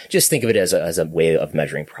EPS. Just think of it as a way of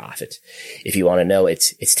measuring profit. If you want to know,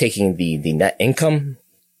 it's taking the net income.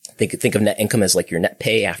 Think of net income as like your net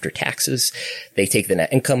pay after taxes. They take the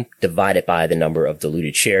net income, divide it by the number of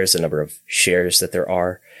diluted shares, the number of shares that there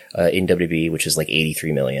are in WWE, which is like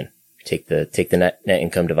 83 million. Take the net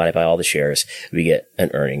income, divide it by all the shares, we get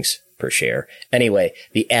an earnings per share. Anyway,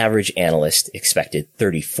 the average analyst expected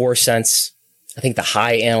 34 cents. I think the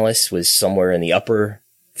high analyst was somewhere in the upper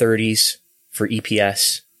 30s for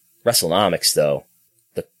EPS. WrestleNomics, though,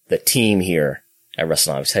 the team here at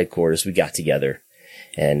WrestleNomics headquarters, we got together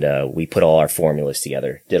and we put all our formulas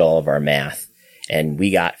together, did all of our math, and we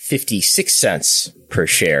got 56 cents per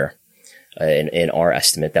share in our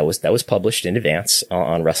estimate that was published in advance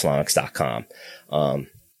on WrestleNomics.com. And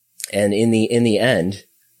in the end,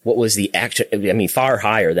 what was the actual, far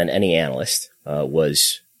higher than any analyst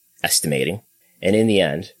was estimating. And in the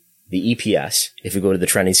end, the EPS, if we go to the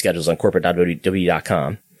trending schedules on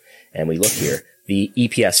corporate.wwe.com and we look here, the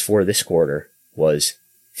EPS for this quarter was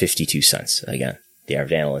 52 cents. Again, the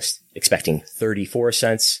average analyst expecting 34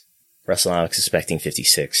 cents, WrestleNomics expecting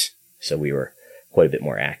 56. So we were quite a bit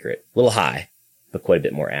more accurate. A little high, but quite a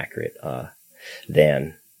bit more accurate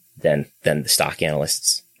than the stock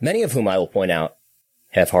analysts. Many of whom I will point out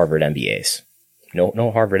have Harvard MBAs.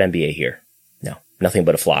 No Harvard MBA here. No, nothing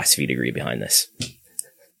but a philosophy degree behind this.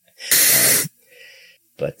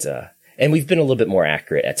 And we've been a little bit more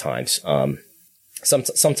accurate at times.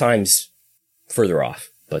 Sometimes further off,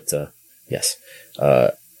 but yes.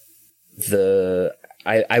 I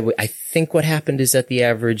think what happened is that the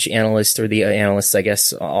average analyst, or the analysts, I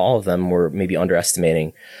guess, all of them were maybe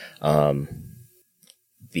underestimating the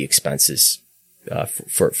expenses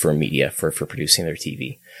for media for producing their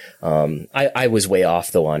TV. I was way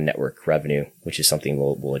off though on network revenue, which is something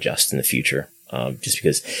we'll adjust in the future. Just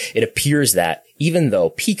because it appears that even though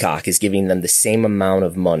Peacock is giving them the same amount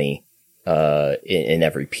of money in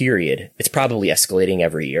every period, it's probably escalating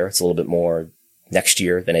every year. It's a little bit more next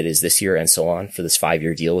year than it is this year, and so on, for this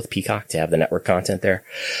 5-year deal with Peacock to have the network content there.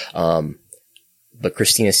 But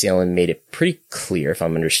Christina Salen made it pretty clear, if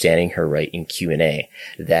I'm understanding her right in Q&A,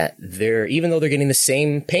 that even though they're getting the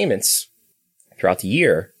same payments throughout the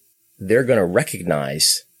year, they're going to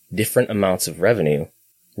recognize different amounts of revenue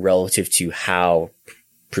relative to how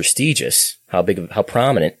prestigious, how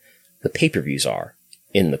prominent the pay-per-views are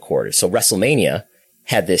in the quarter. So WrestleMania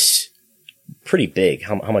had this pretty big,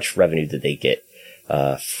 how much revenue did they get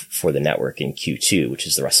for the network in Q2, which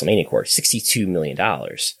is the WrestleMania quarter? $62 million.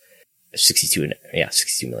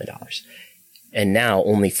 $62 million. And now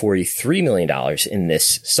only $43 million in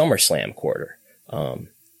this SummerSlam quarter.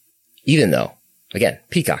 Even though, again,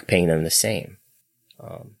 Peacock paying them the same.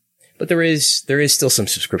 But there is still some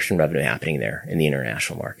subscription revenue happening there in the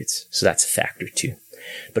international markets. So that's a factor too.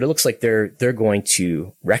 But it looks like they're going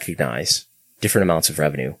to recognize different amounts of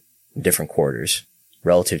revenue in different quarters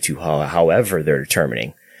relative to however they're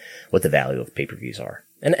determining what the value of pay-per-views are.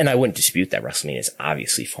 And I wouldn't dispute that WrestleMania is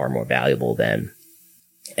obviously far more valuable than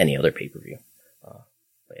any other pay-per-view.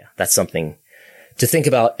 But yeah, that's something to think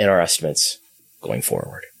about in our estimates going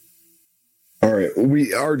forward. All right.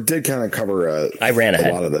 We did kind of cover I ran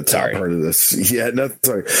ahead. A lot of the top part of this. Yeah, no,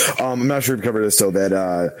 sorry. I'm not sure if we covered this, though,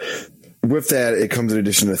 that with that, it comes in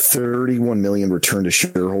addition to $31 million returned to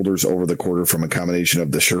shareholders over the quarter from a combination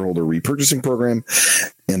of the shareholder repurchasing program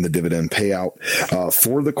and the dividend payout.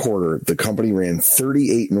 For the quarter, the company ran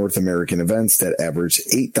 38 North American events that averaged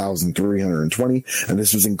 8,320, and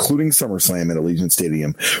this was including SummerSlam at Allegiant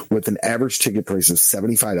Stadium, with an average ticket price of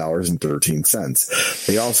 $75.13.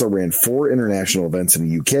 They also ran 4 international events in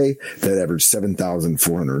the UK that averaged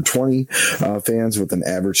 7,420 fans, with an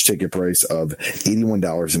average ticket price of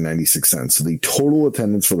 $81.96. So the total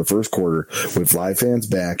attendance for the first quarter with live fans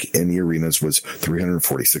back in the arenas was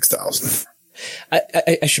 346,000.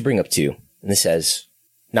 I should bring up too, and this has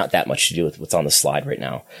not that much to do with what's on the slide right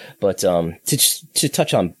now, but to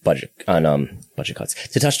touch on budget cuts,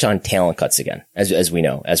 to touch on talent cuts again, as we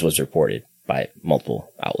know, as was reported by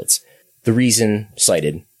multiple outlets. The reason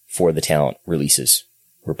cited for the talent releases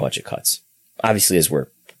were budget cuts. Obviously, as we're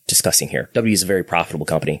discussing here, W is a very profitable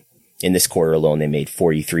company. In this quarter alone, they made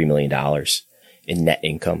 $43 million in net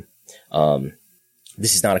income.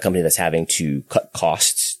 This is not a company that's having to cut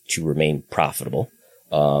costs to remain profitable.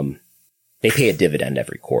 They pay a dividend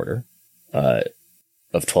every quarter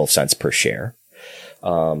of 12 cents per share.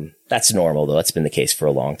 That's normal, though. That's been the case for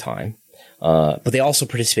a long time. But they also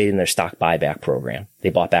participate in their stock buyback program. They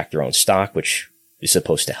bought back their own stock, which is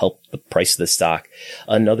supposed to help the price of the stock.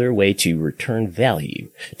 Another way to return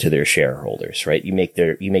value to their shareholders, right? You make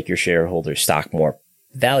your shareholders' stock more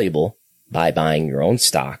valuable by buying your own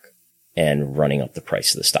stock and running up the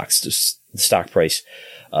price of the stock. The stock price,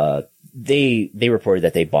 they reported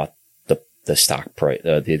that they bought the stock price,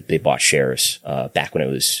 they bought shares, back when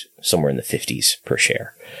it was somewhere in the 50s per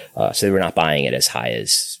share. So they were not buying it as high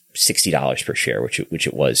as $60 per share, which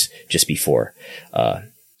it was just before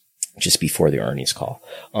the earnings call.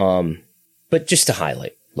 But just to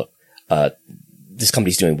highlight, look, this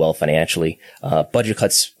company's doing well financially. Budget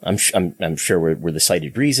cuts, I'm sure were the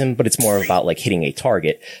cited reason, but it's more about like hitting a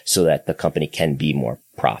target so that the company can be more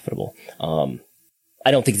profitable. I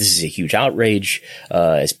don't think this is a huge outrage,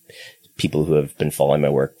 as people who have been following my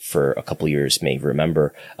work for a couple of years may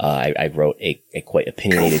remember. I wrote a quite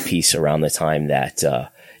opinionated piece around the time that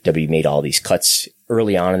W made all these cuts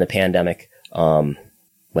early on in the pandemic,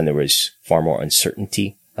 when there was far more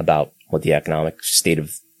uncertainty about what the economic state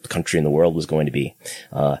of the country and the world was going to be.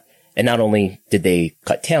 And not only did they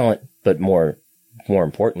cut talent, but more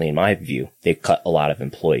importantly, in my view, they cut a lot of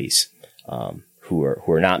employees, who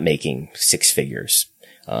are not making six figures,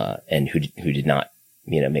 and who did not,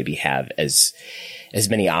 maybe have as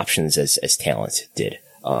many options as talent did.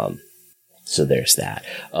 So there's that.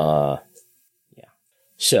 Yeah.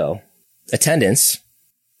 So attendance,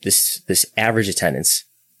 this average attendance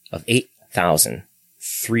of 8,000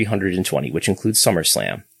 320, which includes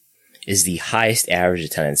SummerSlam, is the highest average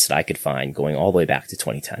attendance that I could find going all the way back to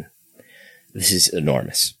 2010. This is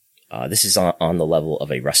enormous. This is on the level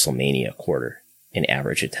of a WrestleMania quarter in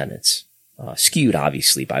average attendance, skewed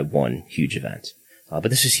obviously by one huge event. But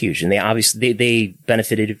this is huge, and they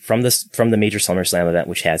benefited from the major SummerSlam event,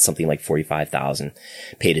 which had something like 45,000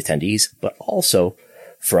 paid attendees, but also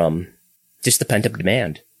from just the pent up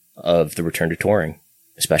demand of the return to touring,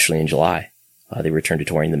 especially in July. They returned to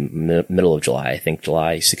touring in the middle of July. I think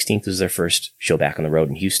July 16th was their first show back on the road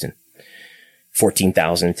in Houston.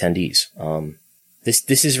 14,000 attendees.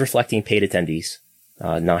 This is reflecting paid attendees,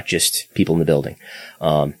 not just people in the building.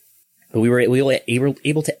 But we were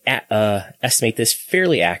able to estimate this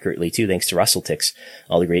fairly accurately too, thanks to WrestleTix,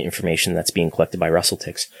 all the great information that's being collected by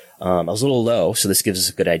WrestleTix. I was a little low, so this gives us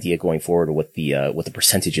a good idea going forward with the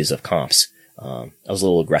percentages of comps. I was a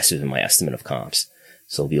little aggressive in my estimate of comps,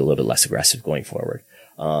 so I'll be a little bit less aggressive going forward.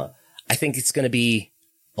 I think it's going to be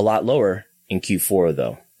a lot lower in Q4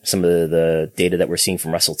 though. Some of the data that we're seeing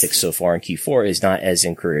from WrestleTix so far in Q4 is not as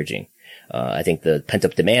encouraging. I think the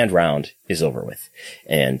pent-up demand round is over with,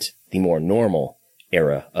 and the more normal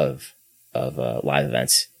era of live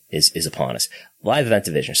events is upon us. Live event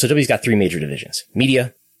division. So W's got three major divisions: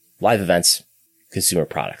 media, live events, consumer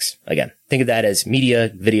products. Again, think of that as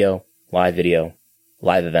media, video, live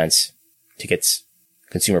events, tickets,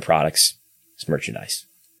 consumer products, it's merchandise.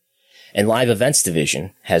 And live events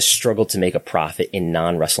division has struggled to make a profit in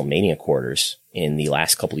non-WrestleMania quarters in the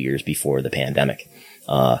last couple of years before the pandemic.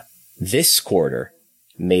 This quarter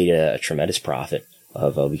made a tremendous profit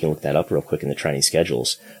of, we can look that up real quick in the trending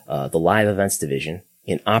schedules. The live events division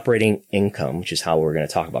in operating income, which is how we're going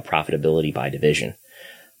to talk about profitability by division.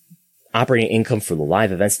 Operating income for the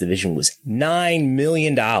live events division was $9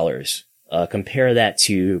 million. Compare that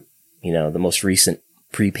to, the most recent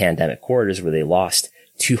pre-pandemic quarters where they lost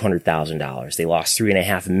 $200,000. They lost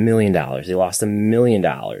 $3.5 million. They lost $1 million.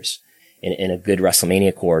 In a good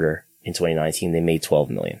WrestleMania quarter in 2019, they made $12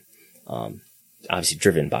 million. Obviously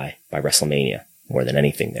driven by WrestleMania more than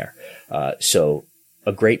anything there. So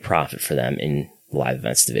a great profit for them in the live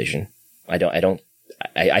events division. I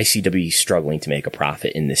see WWE struggling to make a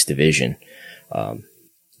profit in this division,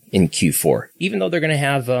 in Q4, even though they're going to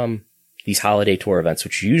have, these holiday tour events,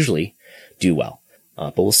 which usually do well.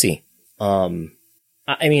 But we'll see.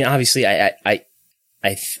 Obviously I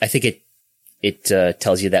think it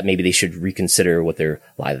tells you that maybe they should reconsider what their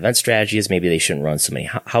live event strategy is. Maybe they shouldn't run so many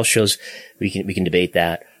house shows. We can debate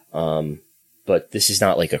that. But this is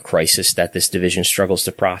not like a crisis that this division struggles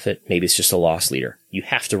to profit. Maybe it's just a loss leader. You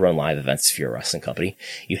have to run live events if you're a wrestling company.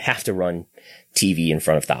 You have to run TV in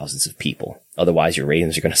front of thousands of people. Otherwise, your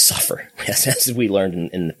ratings are going to suffer, as we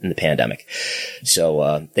learned in the pandemic.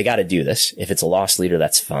 So they got to do this. If it's a loss leader,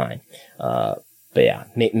 that's fine. But yeah,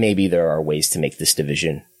 maybe there are ways to make this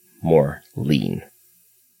division more lean.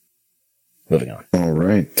 Moving on. All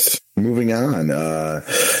right. Moving on.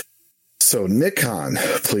 So Nick Khan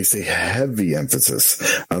placed a heavy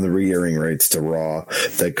emphasis on the re-airing rights to Raw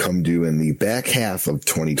that come due in the back half of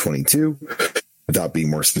 2022, without being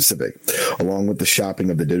more specific, along with the shopping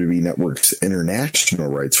of the WWE Network's international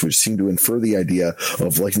rights, which seem to infer the idea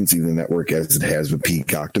of licensing the network as it has with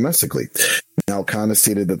Peacock domestically. Now, Khan has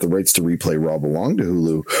stated that the rights to replay Raw belong to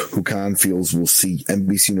Hulu, who Khan feels will see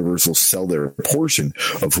NBC Universal sell their portion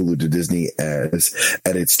of Hulu to Disney at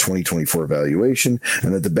its 2024 valuation,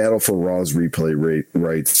 and that the battle for Raw's replay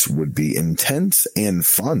rights would be intense and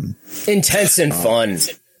fun. Intense and fun.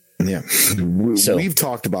 Yeah, we've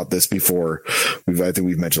talked about this before. I think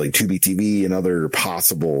we've mentioned like Tubi TV and other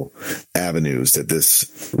possible avenues that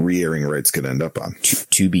this re-airing rights could end up on.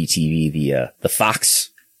 Tubi TV, the Fox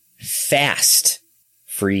Fast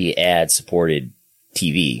free ad supported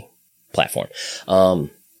TV platform.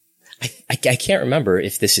 I can't remember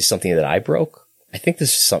if this is something that I broke. I think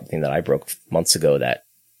this is something that I broke months ago, that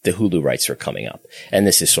the Hulu rights are coming up, and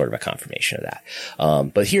this is sort of a confirmation of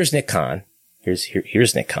that. But here's Nick Khan.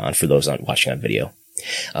 Here's Nick Khan for those watching on video.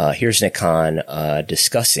 Here's Nick Khan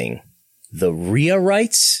discussing the RIA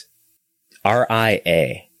rights.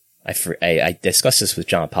 RIA. I discussed this with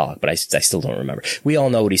John Pollock, but I still don't remember. We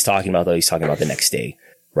all know what he's talking about, though. He's talking about the next day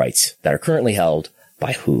rights that are currently held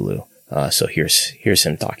by Hulu. So here's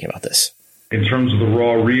him talking about this. In terms of the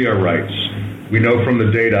Raw RIA rights, we know from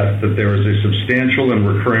the data that there is a substantial and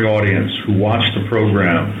recurring audience who watch the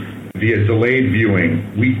program via delayed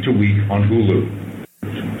viewing week to week on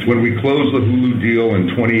Hulu. When we closed the Hulu deal in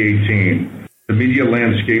 2018, the media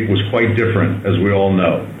landscape was quite different, as we all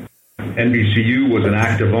know. NBCU was an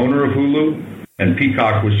active owner of Hulu, and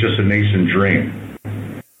Peacock was just a nascent dream.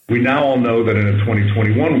 We now all know that in a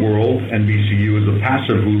 2021 world, NBCU is a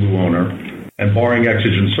passive Hulu owner, and barring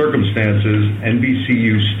exigent circumstances,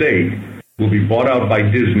 NBCU's stake will be bought out by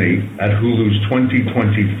Disney at Hulu's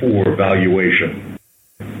 2024 valuation.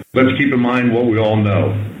 Let's keep in mind what we all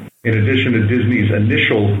know. In addition to Disney's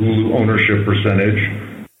initial Hulu ownership percentage,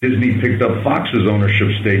 Disney picked up Fox's ownership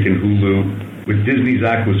stake in Hulu with Disney's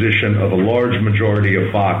acquisition of a large majority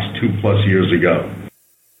of Fox 2+ years ago.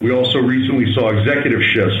 We also recently saw executive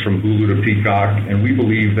shifts from Hulu to Peacock, and we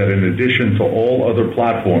believe that in addition to all other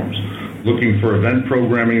platforms looking for event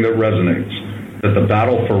programming that resonates, that the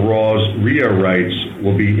battle for Raw's RIA rights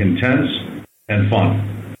will be intense and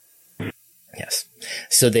fun. Yes.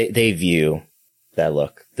 So they view that,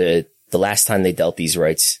 look, the last time they dealt these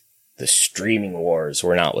rights, the streaming wars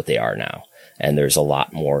were not what they are now. And there's a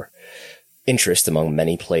lot more interest among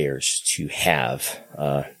many players to have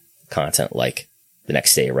content like the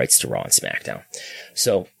next day rights to Raw and SmackDown.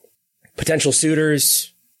 So potential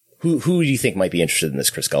suitors, who do you think might be interested in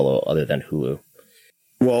this, Chris Gullo, other than Hulu?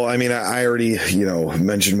 Well, I mean, I already,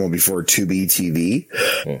 mentioned one before, Tubi TV,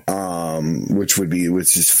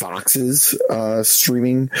 which is Fox's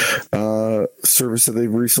streaming service that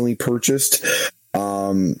they've recently purchased.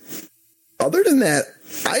 Other than that,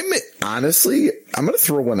 I'm going to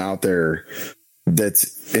throw one out there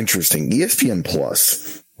that's interesting. ESPN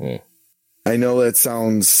Plus. I know that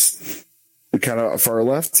sounds kind of far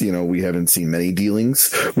left. We haven't seen many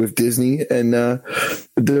dealings with Disney and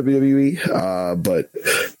WWE, but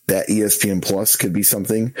that ESPN Plus could be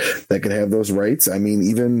something that could have those rights. I mean,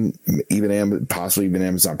 even possibly even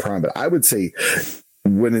Amazon Prime, but I would say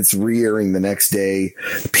when it's re-airing the next day,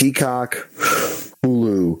 Peacock,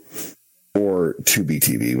 Hulu, or Tubi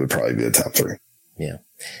TV would probably be the top three. Yeah.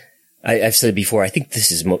 I've said before, I think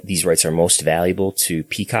these rights are most valuable to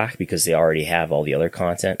Peacock because they already have all the other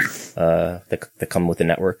content, that come with the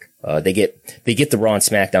network. They get the Raw and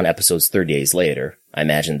SmackDown episodes 30 days later. I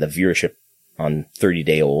imagine the viewership on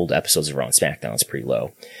 30-day-old episodes of Raw and SmackDown is pretty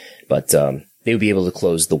low, but, they would be able to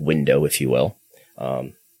close the window, if you will. So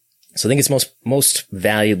I think it's most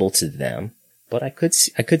valuable to them, but I could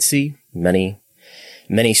see many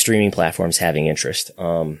streaming platforms having interest.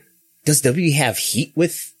 Does WWE have heat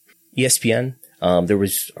with ESPN? There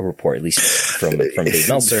was a report, at least from Dave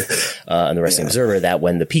Meltzer, and the Wrestling Observer, that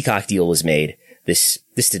when the Peacock deal was made, this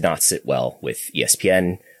did not sit well with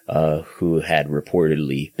ESPN, who had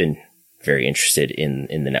reportedly been very interested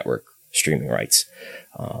in the network streaming rights.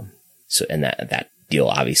 And that deal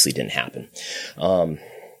obviously didn't happen.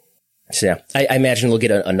 So yeah, I imagine we'll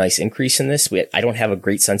get a nice increase in this. I don't have a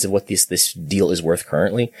great sense of what this deal is worth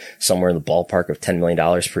currently. Somewhere in the ballpark of $10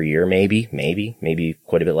 million per year, maybe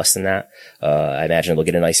quite a bit less than that. I imagine they'll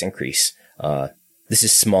get a nice increase. This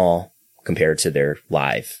is small compared to their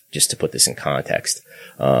live, just to put this in context.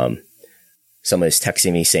 Someone is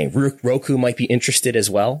texting me saying Roku might be interested as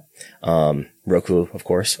well. Roku, of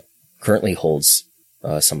course, currently holds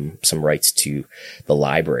some rights to the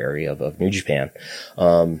library of New Japan.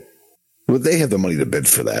 Well, they have the money to bid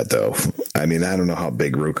for that, though. I mean, I don't know how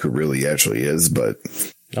big Roku really actually is, but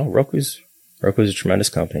no, Roku's a tremendous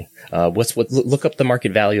company. Look up the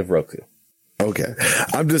market value of Roku. Okay,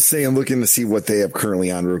 I'm just saying, looking to see what they have currently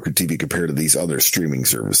on Roku TV compared to these other streaming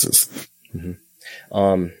services.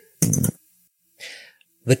 Mm-hmm.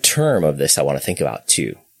 The term of this I want to think about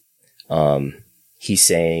too. He's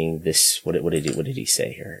saying this. What did he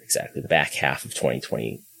say here exactly? The back half of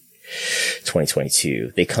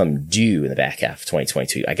 2022. They come due in the back half of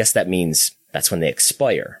 2022. I guess that means that's when they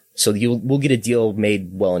expire. So we'll get a deal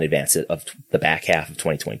made well in advance of the back half of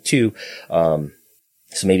 2022. So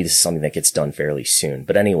maybe this is something that gets done fairly soon.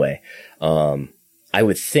 But anyway, I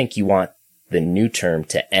would think you want the new term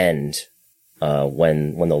to end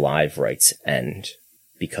when the live rights end,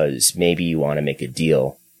 because maybe you want to make a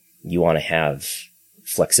deal. You want to have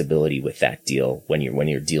flexibility with that deal when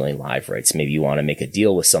you're dealing live rights. Maybe you want to make a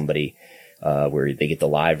deal with somebody where they get the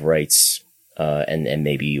live rights, and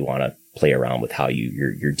maybe you want to play around with how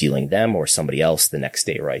you're dealing them or somebody else the next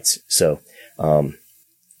day rights. So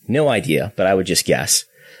no idea, but I would just guess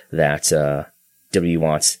that WWE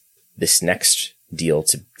wants this next deal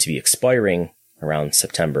to be expiring around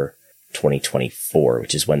September 2024,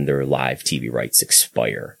 which is when their live TV rights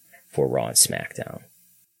expire for Raw and SmackDown.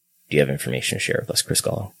 Do you have information to share with us, Chris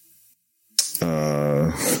Gullo?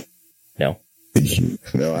 No?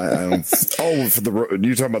 No, I don't. Oh,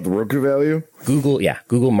 you talking about the Roku value?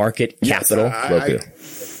 Google market capital Roku.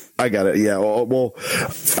 I got it. Yeah. Well, all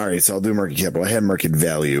right. So I'll do market capital. I had market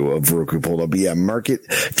value of Roku pulled up. But yeah, market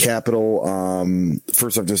capital.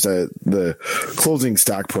 First off, just the closing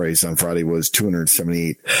stock price on Friday was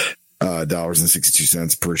 $278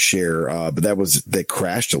 $62 per share. But that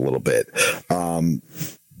crashed a little bit.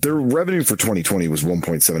 Their revenue for 2020 was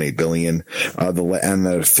 $1.78 billion. And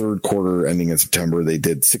the third quarter ending in September, they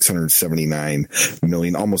did $679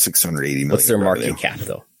 million, almost $680 million. What's their market cap,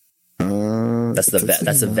 though? That's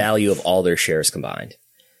the value of all their shares combined.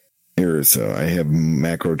 Here's I have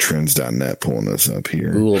macrotrends.net pulling this up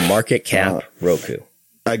here. Google market cap Roku.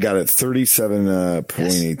 I got it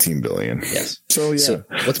 37.18 billion. Yes. So yeah. So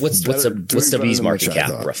what's WE's market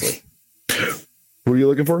cap roughly? What are you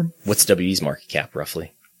looking for? What's WE's market cap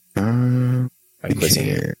roughly? I'm quizzing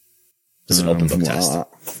you. This is an open book test.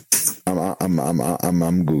 I'm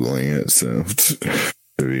googling it. So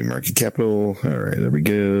WE market capital. All right, there we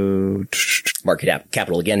go. Market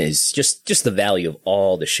capital again is just the value of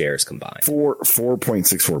all the shares combined.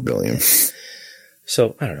 4.64 billion.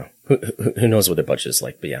 So I don't know. Who knows what their budget is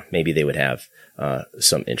like? But yeah, maybe they would have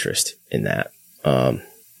some interest in that. So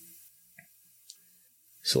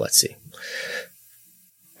let's see.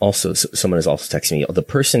 Also, someone is also texting me. The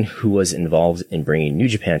person who was involved in bringing New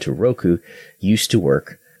Japan to Roku used to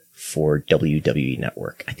work for WWE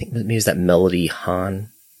Network. I think maybe it's that Melody Han.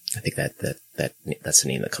 I think that's the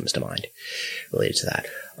name that comes to mind related to that.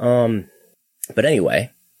 But anyway,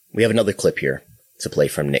 we have another clip here to play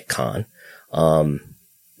from Nick Khan,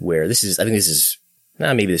 where this is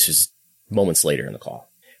moments later in the call,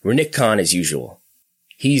 where Nick Khan, as usual,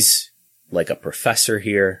 he's like a professor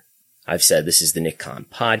here. I've said this is the Nick Khan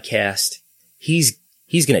podcast. He's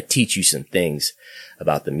going to teach you some things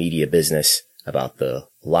about the media business, about the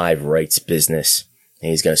live rights business, and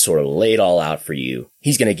he's going to sort of lay it all out for you.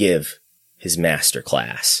 He's going to give his master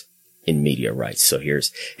class in media rights. So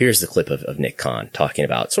here's the clip of Nick Khan talking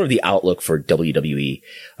about sort of the outlook for WWE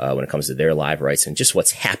when it comes to their live rights and just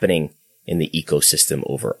what's happening in the ecosystem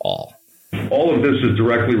overall. All of this is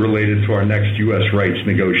directly related to our next U.S. rights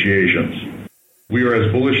negotiations. We are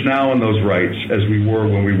as bullish now on those rights as we were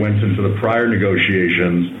when we went into the prior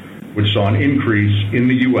negotiations, which saw an increase in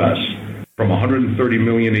the U.S. from $130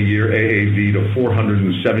 million a year AAV to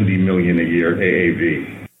 $470 million a year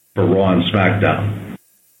AAV for Raw and SmackDown.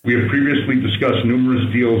 We have previously discussed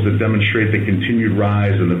numerous deals that demonstrate the continued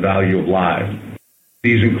rise in the value of live.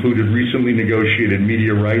 These included recently negotiated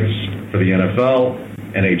media rights for the NFL,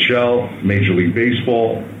 NHL, Major League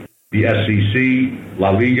Baseball, the SEC, La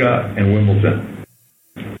Liga, and Wimbledon.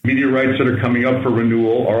 Media rights that are coming up for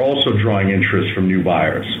renewal are also drawing interest from new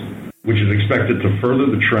buyers, which is expected to further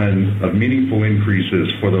the trend of meaningful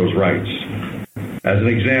increases for those rights. As an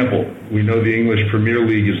example, we know the English Premier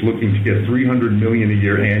League is looking to get $300 million a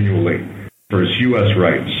year annually for its U.S.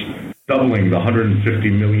 rights, doubling the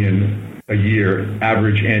 $150 million a year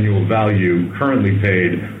average annual value currently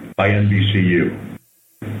paid by NBCU.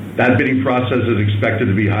 That bidding process is expected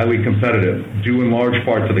to be highly competitive, due in large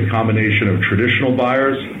part to the combination of traditional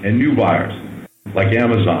buyers and new buyers, like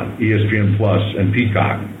Amazon, ESPN Plus, and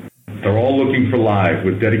Peacock. They're all looking for live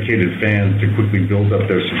with dedicated fans to quickly build up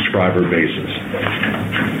their subscriber bases.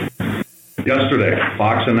 Yesterday,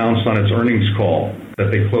 Fox announced on its earnings call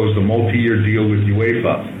that they closed a multi-year deal with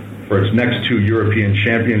UEFA for its next two European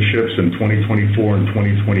championships in 2024 and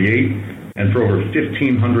 2028, and for over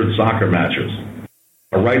 1,500 soccer matches.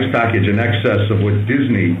 A rights package in excess of what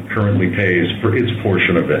Disney currently pays for its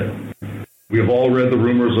portion of it. We have all read the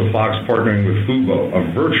rumors of Fox partnering with Fubo, a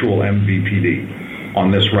virtual MVPD,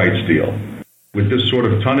 on this rights deal. With this sort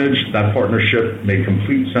of tonnage, that partnership made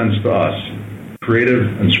complete sense to us,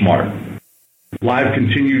 creative and smart. Live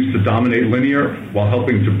continues to dominate linear while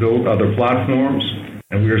helping to build other platforms,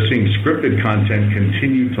 and we are seeing scripted content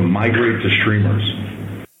continue to migrate to streamers.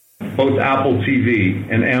 Both Apple TV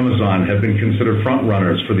and Amazon have been considered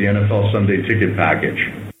frontrunners for the NFL Sunday Ticket package.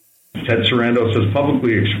 Ted Sarandos has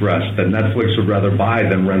publicly expressed that Netflix would rather buy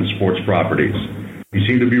than rent sports properties. He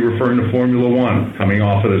seemed to be referring to Formula One, coming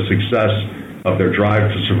off of the success of their Drive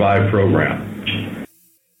to Survive program.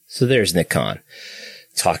 So there's Nick Khan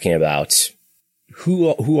talking about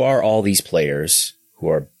who are all these players who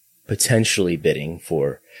are potentially bidding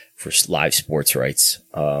for live sports rights,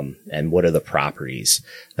 and what are the properties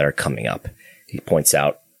that are coming up. He points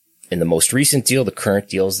out in the most recent deal, the current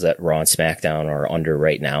deals that Raw and SmackDown are under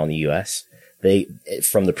right now in the US,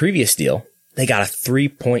 from the previous deal, they got a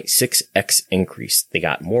 3.6x increase. They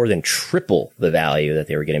got more than triple the value that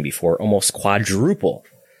they were getting before, almost quadruple.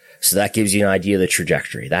 So that gives you an idea of the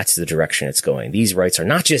trajectory. That's the direction it's going. These rights are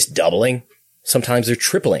not just doubling. Sometimes they're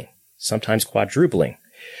tripling, sometimes quadrupling.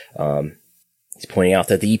 He's pointing out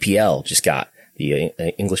that the EPL just got, the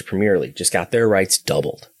English Premier League just got their rights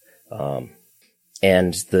doubled.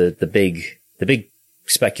 And the big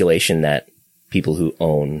speculation that people who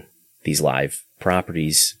own these live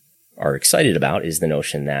properties are excited about is the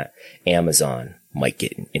notion that Amazon might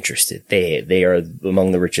get interested. They are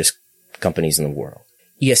among the richest companies in the world.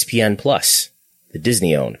 ESPN Plus, the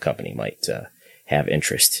Disney-owned company, might have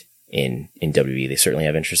interest in WWE. They certainly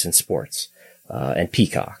have interest in sports. And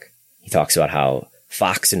Peacock. He talks about how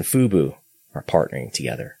Fox and Fubo are partnering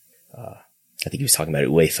together. I think he was talking about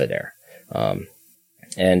UEFA there.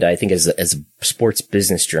 And I think as a sports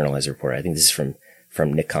business journal has reported, I think this is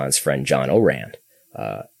from Nick Khan's friend John Orand,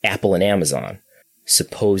 Apple and Amazon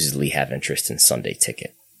supposedly have interest in Sunday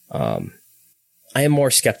Ticket. I am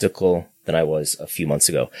more skeptical than I was a few months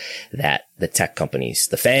ago that the tech companies,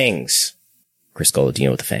 the FANGs, Chris Golo, do you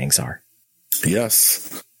know what the FANGs are?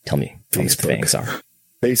 Yes. Tell me what the FANGs are.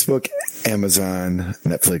 Facebook, Amazon,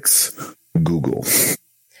 Netflix, Google.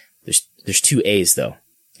 There's two A's though.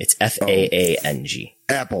 It's FAANG.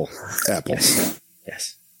 Apple. Yes.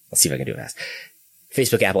 Let's see if I can do it fast.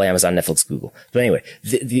 Facebook, Apple, Amazon, Netflix, Google. But anyway,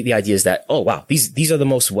 the idea is that, oh wow, these are the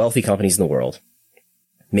most wealthy companies in the world.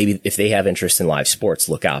 Maybe if they have interest in live sports,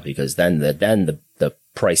 look out, because then the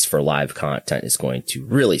price for live content is going to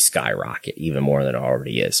really skyrocket even more than it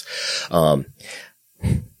already is. Are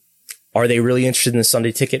they really interested in the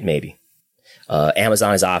Sunday Ticket? Maybe.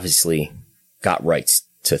 Amazon has obviously got rights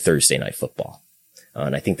to Thursday Night Football.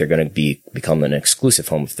 And I think they're going to become an exclusive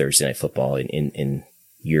home of Thursday Night Football in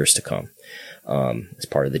years to come, as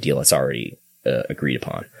part of the deal that's already agreed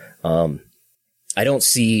upon. I don't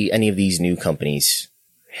see any of these new companies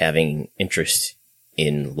having interest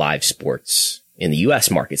in live sports in the U.S.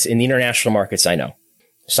 markets. In the international markets, I know.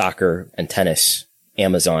 Soccer and tennis,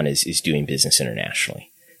 Amazon is doing business internationally.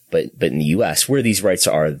 But in the U.S., where these rights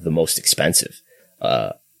are the most expensive,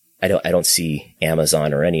 I don't see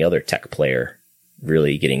Amazon or any other tech player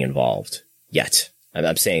really getting involved yet.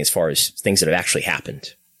 I'm saying as far as things that have actually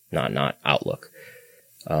happened, not outlook.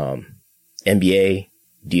 NBA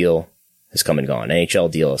deal has come and gone. NHL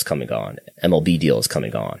deal has come and gone. MLB deal has come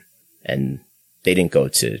and gone. And they didn't go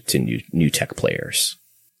to new tech players.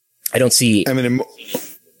 I don't see. I mean,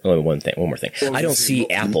 one more thing. I don't see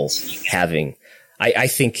Apple having. I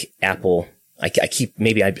think Apple.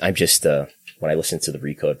 I'm just when I listen to the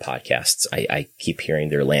Recode podcasts, I keep hearing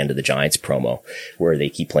their Land of the Giants promo where they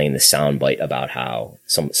keep playing the soundbite about how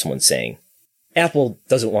someone's saying Apple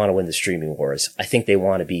doesn't want to win the streaming wars. I think they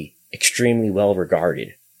want to be extremely well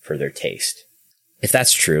regarded for their taste. If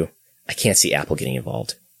that's true, I can't see Apple getting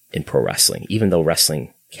involved in pro wrestling, even though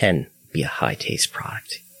wrestling can be a high taste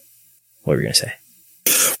product. What were you going to say?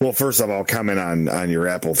 Well, first off, I'll comment on your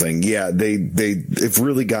Apple thing. Yeah, they've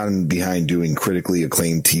really gotten behind doing critically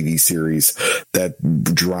acclaimed TV series, that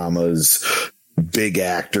dramas, big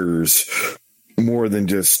actors, more than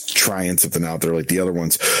just trying something out there like the other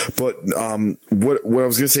ones. But what I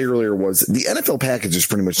was going to say earlier was the NFL package is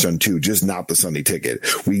pretty much done too, just not the Sunday Ticket.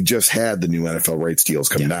 We just had the new NFL rights deals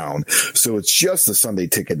come down, so it's just the Sunday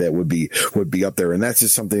Ticket that would be up there, and that's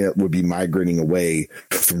just something that would be migrating away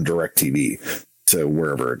from DirecTV to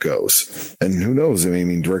wherever it goes. And who knows? I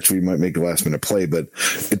mean, DirecTV might make a last minute play, but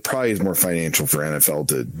it probably is more financial for NFL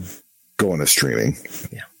to go into streaming.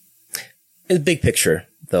 Yeah. In the big picture,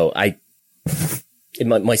 though, it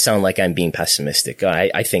might sound like I'm being pessimistic.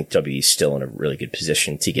 I think WWE is still in a really good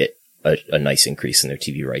position to get a nice increase in their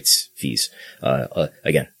TV rights fees.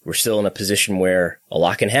 Again, we're still in a position where a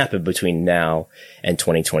lot can happen between now and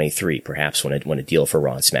 2023, perhaps when a deal for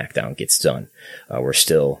Raw and SmackDown gets done. We're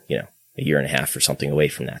still, a year and a half or something away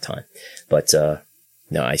from that time. But,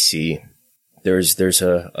 no, I see there's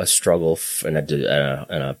a struggle and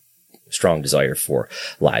a strong desire for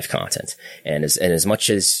live content. And as much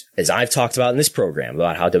as I've talked about in this program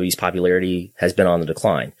about how W's popularity has been on the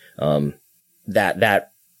decline,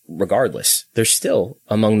 that regardless, they're still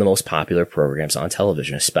among the most popular programs on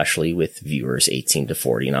television, especially with viewers 18 to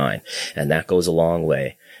 49. And that goes a long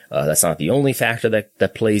way. That's not the only factor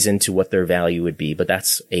that plays into what their value would be, but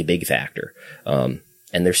that's a big factor. And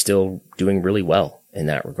they're still doing really well in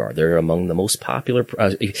that regard. They're among the most popular.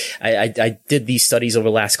 I did these studies over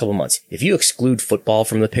the last couple of months. If you exclude football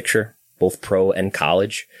from the picture, both pro and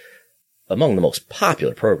college, among the most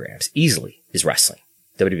popular programs easily is wrestling.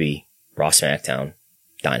 WWE, Raw, SmackDown,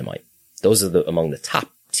 Dynamite. Those are among the top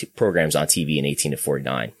programs on TV in 18 to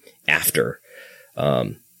 49 after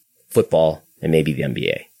football and maybe the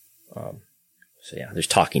NBA. So yeah, there's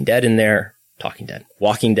Talking Dead in there.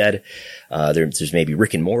 Walking Dead. There's maybe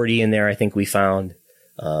Rick and Morty in there. I think we found,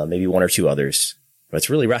 maybe one or two others, but it's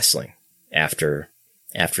really wrestling after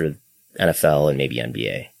NFL and maybe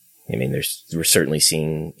NBA. I mean, we're certainly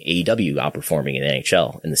seeing AEW outperforming in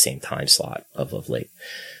NHL in the same time slot of late.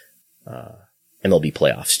 MLB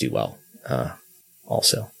playoffs do well,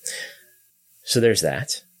 also. So there's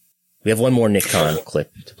that. We have one more Nick Khan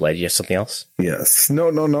clip to play. Do you have something else? Yes. No. I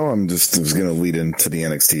was going to lead into the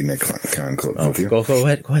NXT Nick Khan clip with you. Go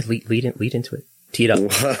ahead. Lead into it. Tee it up.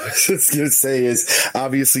 What I was just going to say is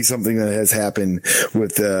obviously something that has happened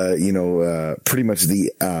with, pretty much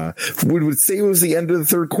would say it was the end of the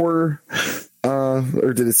third quarter,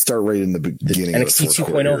 or did it start right in the beginning? NXT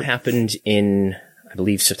 2.0 happened in, I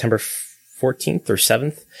believe, September 14th or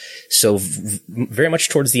 7th. So very much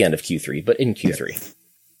towards the end of Q3, but in Q3.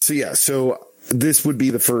 Yeah. So this would be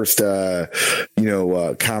the first,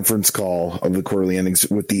 conference call of the quarterly endings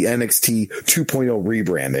with the NXT 2.0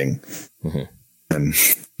 rebranding. Mm-hmm. And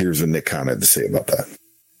here's what Nick Khan had to say about that.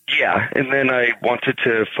 Yeah, and then I wanted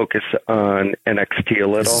to focus on NXT a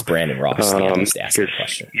little. This is Brandon Ross.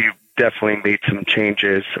 Because you definitely made some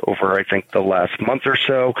changes over, I think, the last month or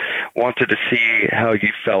so. Wanted to see how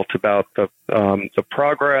you felt about the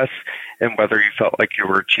progress and whether you felt like you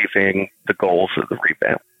were achieving the goals of the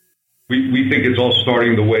revamp. We think it's all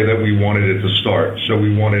starting the way that we wanted it to start. So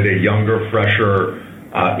we wanted a younger, fresher,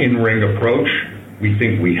 in-ring approach. We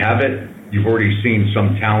think we have it. You've already seen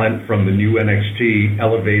some talent from the new NXT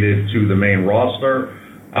elevated to the main roster.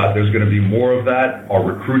 There's going to be more of that. Our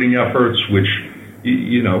recruiting efforts, which,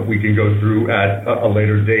 we can go through at a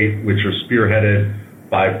later date, which are spearheaded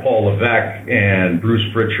by Paul Levesque and Bruce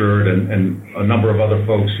Pritchard and a number of other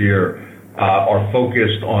folks here, are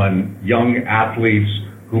focused on young athletes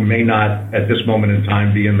who may not at this moment in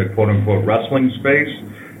time be in the quote-unquote wrestling space.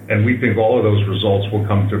 And we think all of those results will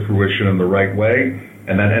come to fruition in the right way,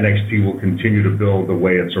 and that NXT will continue to build the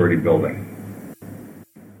way it's already building.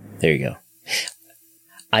 There you go.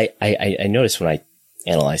 I notice when I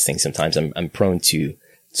analyze things sometimes, I'm prone to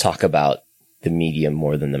talk about the medium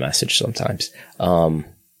more than the message sometimes.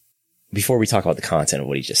 Before we talk about the content of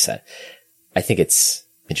what he just said, I think it's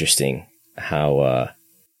interesting how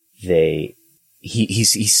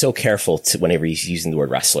he's so careful to, whenever he's using the word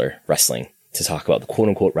wrestling, to talk about the quote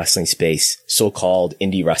unquote wrestling space, so-called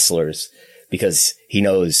indie wrestlers, because he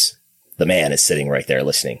knows the man is sitting right there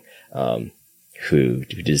listening, who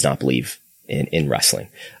does not believe in wrestling.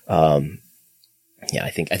 I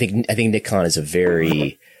think Nick Khan is a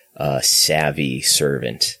very savvy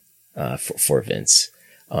servant for Vince.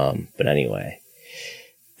 But anyway,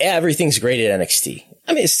 everything's great at NXT.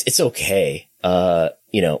 I mean, it's okay.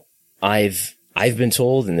 I've been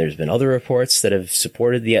told, and there's been other reports that have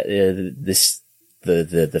supported the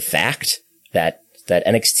fact that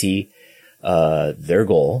NXT, their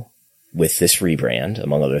goal with this rebrand,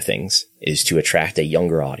 among other things, is to attract a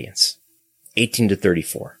younger audience, 18 to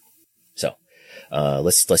 34. So,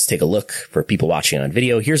 let's take a look for people watching on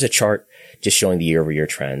video. Here's a chart just showing the year-over-year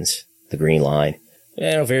trends. The green line,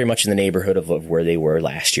 very much in the neighborhood of where they were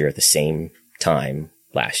last year at the same time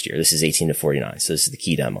last year. This is 18 to 49. So this is the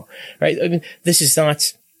key demo, right? I mean, it's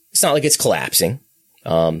not like it's collapsing.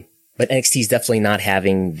 But NXT is definitely not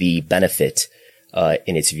having the benefit,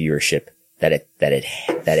 in its viewership that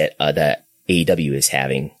AEW is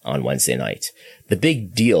having on Wednesday night. The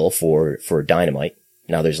big deal for Dynamite.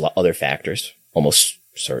 Now there's a lot other factors, almost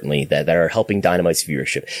certainly that are helping Dynamite's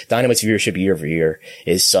viewership. Dynamite's viewership year over year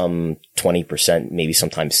is some 20%, maybe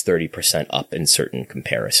sometimes 30% up in certain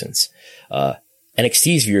comparisons.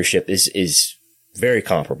 NXT's viewership is very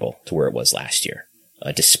comparable to where it was last year,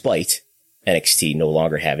 despite NXT no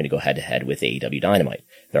longer having to go head to head with AEW Dynamite.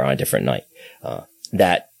 They're on a different night.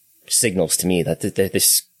 That signals to me that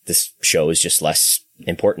this show is just less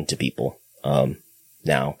important to people.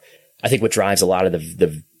 Now, I think what drives a lot of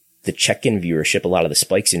the check-in viewership, a lot of the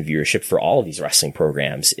spikes in viewership for all of these wrestling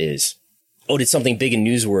programs is, did something big and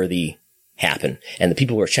newsworthy happen? And the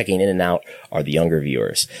people who are checking in and out are the younger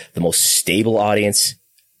viewers. The most stable audience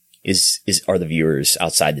are the viewers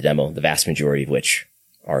outside the demo, the vast majority of which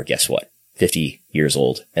are, guess what, 50 years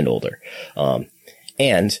old and older.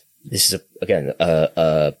 And this is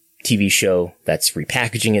a TV show that's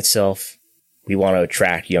repackaging itself. We want to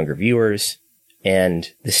attract younger viewers, and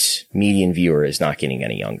this median viewer is not getting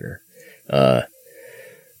any younger.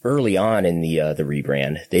 Early on in the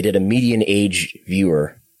rebrand, they did a median age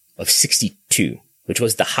viewer of 62, which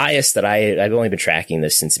was the highest that I've only been tracking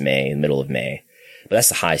this since May, the middle of May, but that's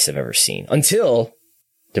the highest I've ever seen. Until,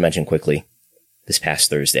 to mention quickly, this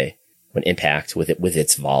past Thursday, when Impact, with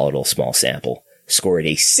its volatile small sample, scored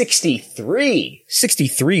a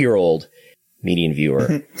 63-year-old median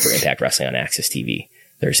viewer for Impact Wrestling on Access TV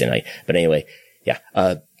Thursday night. But anyway,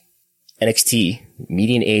 NXT,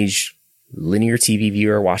 median age linear TV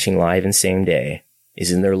viewer watching live in same day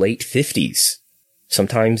is in their late 50s,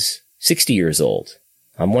 sometimes 60 years old.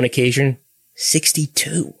 On one occasion,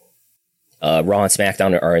 62. Raw and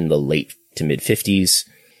SmackDown are in the late to mid 50s.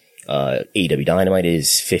 AEW Dynamite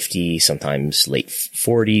is 50, sometimes late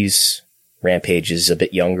 40s. Rampage is a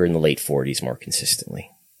bit younger, in the late 40s more consistently.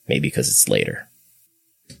 Maybe because it's later.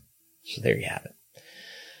 So there you have it.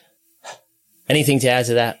 Anything to add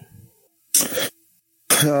to that?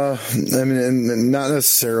 I mean, not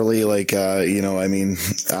necessarily like, the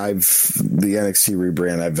NXT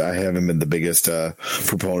rebrand, I haven't been the biggest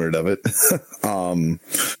proponent of it.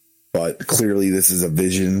 But clearly this is a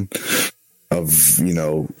vision of,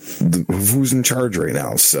 who's in charge right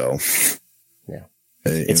now. So, yeah,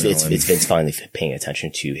 it's Vince finally paying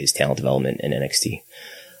attention to his talent development in NXT.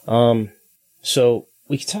 So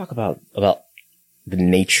we could talk about the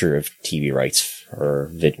nature of TV rights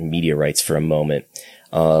or media rights for a moment.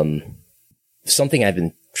 Something I've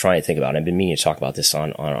been trying to think about, I've been meaning to talk about this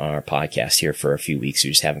on our podcast here for a few weeks.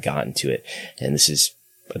 We just haven't gotten to it, and this is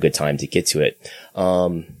a good time to get to it.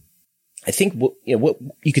 I think what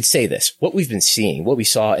you could say this, what we've been seeing, what we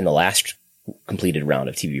saw in the last completed round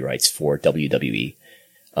of TV rights for WWE,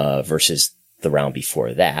 versus the round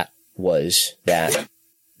before that, was that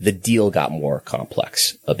the deal got more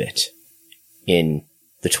complex a bit. In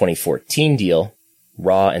the 2014 deal,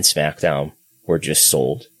 Raw and SmackDown were just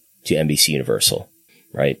sold to NBC Universal,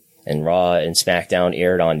 right? And Raw and SmackDown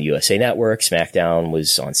aired on the USA Network. SmackDown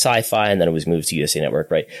was on Sci-Fi, and then it was moved to USA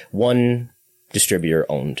Network, right? One distributor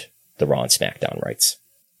owned the Raw and SmackDown rights.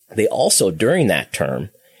 They also, during that term,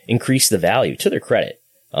 increased the value, to their credit.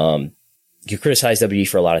 You criticize WWE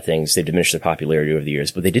for a lot of things. They've diminished their popularity over the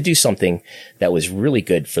years, but they did do something that was really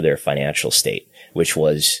good for their financial state, which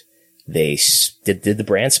was they did the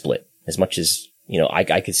brand split. As much as,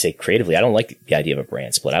 I could say creatively, I don't like the idea of a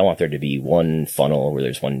brand split. I want there to be one funnel where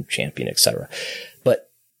there's one champion, etc. But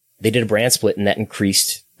they did a brand split, and that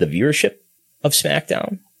increased the viewership of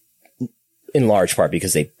SmackDown in large part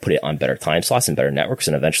because they put it on better time slots and better networks,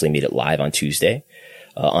 and eventually made it live on Tuesday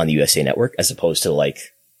on the USA Network, as opposed to like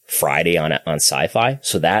Friday on Sci-Fi.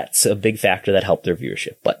 So that's a big factor that helped their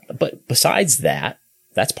viewership. But besides that,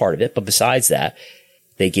 that's part of it. But besides that,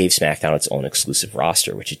 they gave SmackDown its own exclusive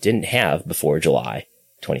roster, which it didn't have before July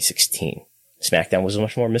 2016. SmackDown was a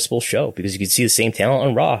much more missable show because you could see the same talent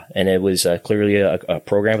on Raw, and it was clearly a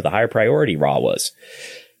program with a higher priority. Raw was.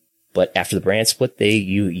 But after the brand split,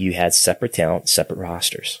 you had separate talent, separate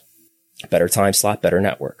rosters, better time slot, better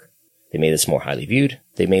network. They made this more highly viewed.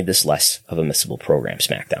 They made this less of a missable program,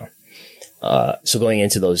 SmackDown. So going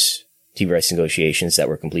into those TV rights negotiations that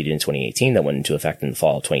were completed in 2018, that went into effect in the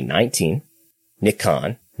fall of 2019, Nick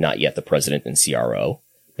Khan, not yet the president and CRO,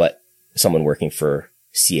 but someone working for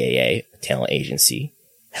CAA, a talent agency,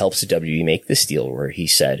 helps WWE make this deal where he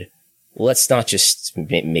said, well, let's not just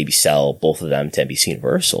maybe sell both of them to NBC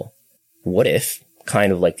Universal. What if,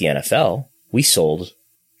 kind of like the NFL, we sold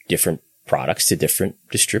different products to different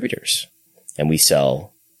distributors, and we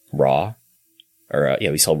sell Raw to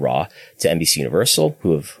NBC Universal,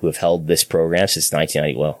 who have held this program since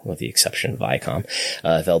 1990. Well, with the exception of Viacom,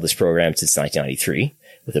 have held this program since 1993,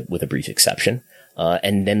 with a brief exception.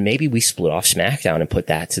 And then maybe we split off SmackDown and put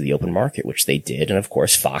that to the open market, which they did. And of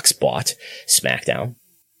course, Fox bought SmackDown.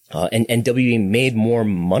 And WWE made more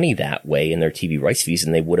money that way in their TV rights fees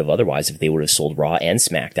than they would have otherwise if they would have sold Raw and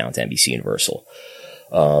SmackDown to NBC Universal.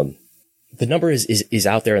 The number is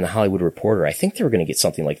out there in the Hollywood Reporter. I think they were going to get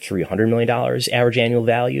something like $300 million average annual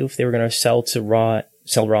value if they were going to sell Raw and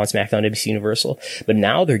SmackDown to NBC Universal. But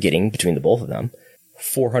now they're getting, between the both of them,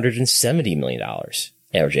 $470 million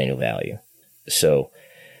average annual value. So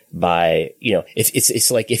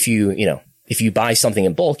it's like if you buy something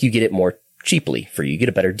in bulk, you get it more cheaply for you. You get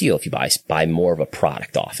a better deal if you buy more of a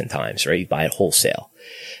product oftentimes, right? You buy it wholesale.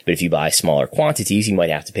 But if you buy smaller quantities, you might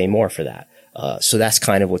have to pay more for that. So that's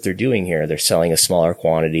kind of what they're doing here. They're selling a smaller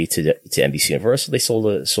quantity to NBC Universal. They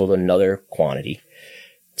sold another quantity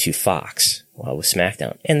to Fox with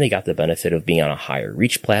SmackDown, and they got the benefit of being on a higher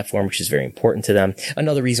reach platform, which is very important to them.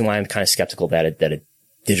 Another reason why I'm kind of skeptical that a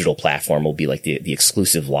digital platform will be like the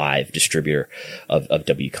exclusive live distributor of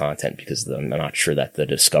W content, because I'm not sure that the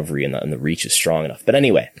discovery and the reach is strong enough. But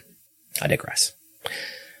anyway, I digress.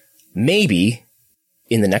 Maybe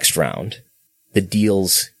in the next round, the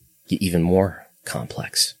deals get even more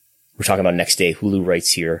complex. We're talking about next day Hulu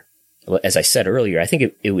rights here. As I said earlier, I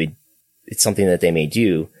think it's something that they may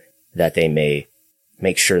do, that they may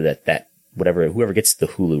make sure that whoever gets the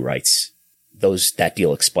Hulu rights, that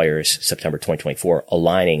deal expires September 2024,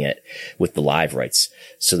 aligning it with the live rights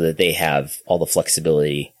so that they have all the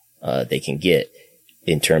flexibility they can get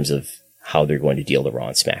in terms of how they're going to deal the Raw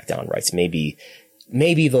and SmackDown rights. Maybe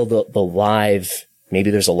the live,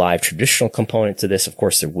 maybe there's a live traditional component to this. Of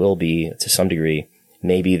course, there will be to some degree.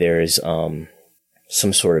 Maybe there's some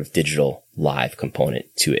sort of digital live component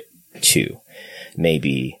to it too.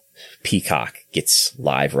 Maybe Peacock gets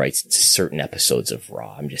live rights to certain episodes of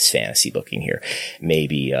Raw. I'm just fantasy booking here.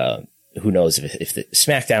 Maybe, who knows if the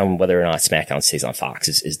SmackDown, whether or not SmackDown stays on Fox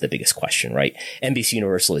is the biggest question, right? NBC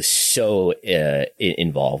Universal is so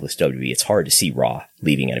involved with WWE. It's hard to see Raw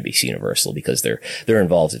leaving NBC Universal because they're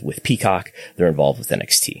involved with Peacock. They're involved with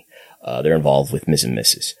NXT. They're involved with Ms. and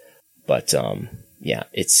Mrs. But, yeah,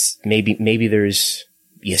 it's maybe there's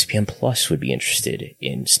ESPN Plus would be interested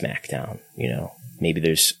in SmackDown. Maybe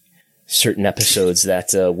there's certain episodes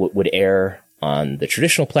that would air on the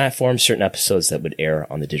traditional platform, certain episodes that would air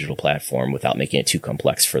on the digital platform without making it too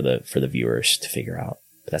complex for the viewers to figure out.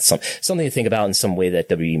 But that's something to think about in some way that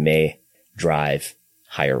WWE may drive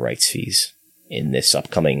higher rights fees in this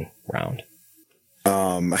upcoming round.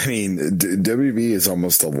 WWE is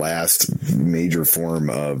almost the last major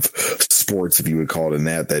form of sports, if you would call it in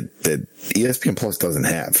that ESPN Plus doesn't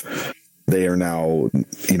have. They are now,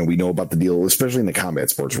 we know about the deal, especially in the combat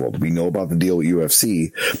sports world. We know about the deal with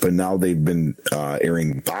UFC, but now they've been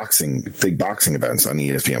airing big boxing events on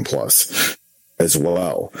ESPN Plus as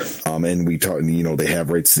well. And we talk, they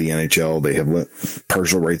have rights to the NHL, they have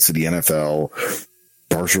partial rights to the NFL,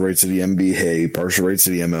 partial rights to the NBA, partial rights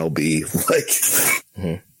to the MLB.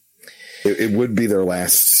 It would be their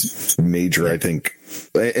last major, I think,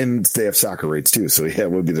 and they have soccer rights too. So yeah,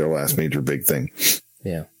 it would be their last major big thing.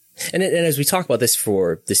 Yeah. And as we talk about this,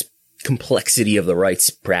 for this complexity of the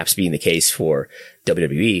rights perhaps being the case for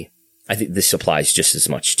WWE, I think this applies just as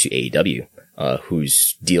much to AEW,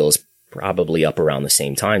 whose deal is probably up around the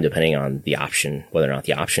same time, depending on the option, whether or not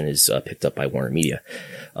the option is picked up by Warner Media.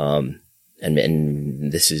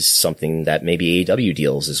 And this is something that maybe AEW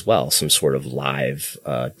deals as well, some sort of live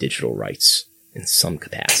digital rights in some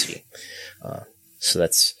capacity. So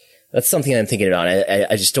that's something I'm thinking about.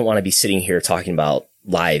 I just don't want to be sitting here talking about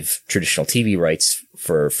live traditional TV rights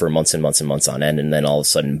for months and months and months on end. And then all of a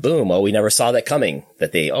sudden, boom, we never saw that coming,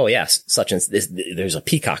 that such and this, there's a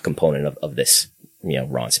Peacock component of this, Raw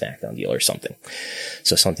and SmackDown deal or something.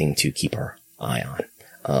 So something to keep our eye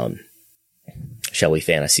on. Shall we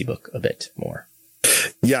fantasy book a bit more?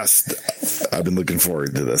 Yes. I've been looking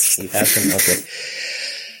forward to this. You have been?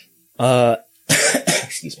 Okay.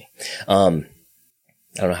 Excuse me.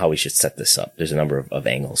 I don't know how we should set this up. There's a number of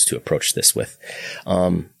angles to approach this with.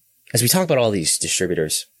 As we talk about all these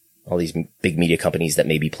distributors, all these big media companies that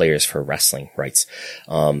may be players for wrestling rights,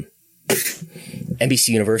 NBC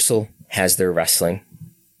Universal has their wrestling,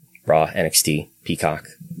 Raw, NXT, Peacock,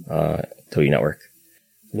 WWE Network.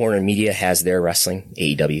 Warner Media has their wrestling,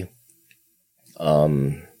 AEW.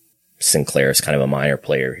 Sinclair is kind of a minor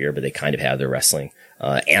player here, but they kind of have their wrestling.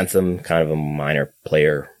 Anthem, kind of a minor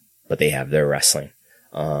player, but they have their wrestling.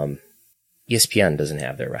 ESPN doesn't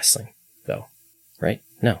have their wrestling, though, right?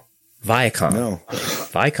 No. Viacom. No.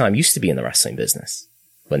 Viacom used to be in the wrestling business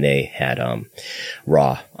when they had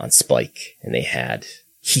Raw on Spike and they had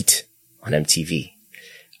Heat on MTV.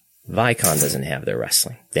 Viacom doesn't have their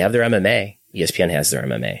wrestling. They have their MMA. ESPN has their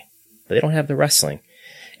MMA, but they don't have the wrestling.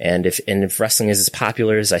 And if wrestling is as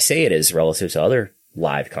popular as I say it is relative to other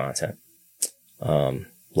live content,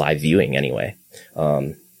 live viewing anyway,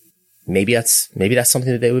 maybe that's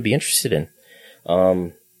something that they would be interested in.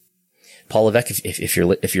 Paul Levesque, if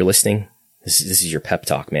you're listening, this is your pep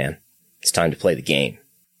talk, man. It's time to play the game.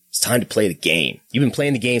 It's time to play the game. You've been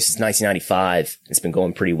playing the game since 1995. It's been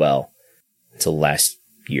going pretty well until the last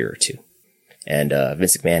year or two. And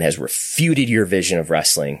Vince McMahon has refuted your vision of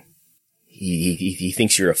wrestling. He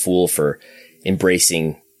thinks you're a fool for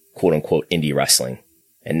embracing quote unquote indie wrestling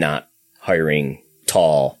and not hiring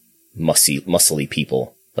tall, muscly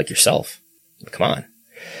people like yourself. Come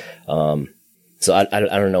on. So I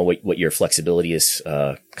don't know what your flexibility is,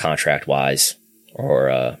 contract wise,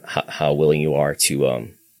 or, how willing you are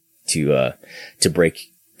to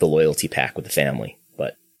break the loyalty pact with the family.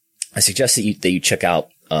 But I suggest that you check out,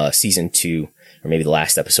 season 2, or maybe the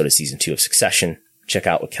last episode of season 2 of Succession. Check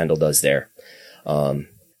out what Kendall does there.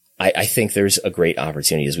 I think there's a great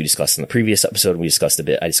opportunity, as we discussed in the previous episode. I discussed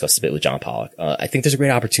a bit with John Pollock. I think there's a great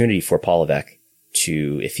opportunity for Paul Levesque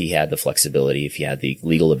to, if he had the flexibility, if he had the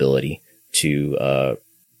legal ability to,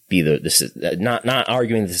 this is not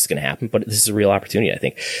arguing that this is going to happen, but this is a real opportunity. I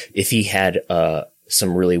think if he had,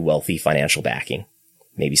 some really wealthy financial backing,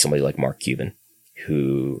 maybe somebody like Mark Cuban,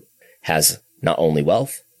 who has not only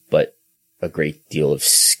wealth, but a great deal of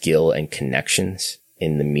skill and connections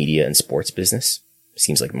in the media and sports business.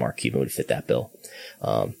 Seems like Mark Cuban would fit that bill.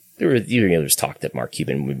 There was talk that Mark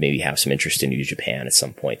Cuban would maybe have some interest in New Japan at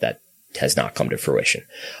some point. That has not come to fruition.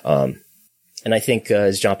 And I think,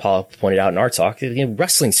 as John Pollock pointed out in our talk,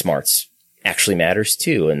 wrestling smarts actually matters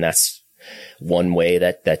too. And that's one way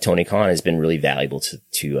that Tony Khan has been really valuable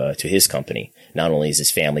to his company. Not only is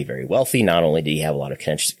his family very wealthy, not only did he have a lot of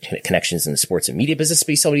connections in the sports and media business,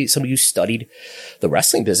 but he's somebody who studied the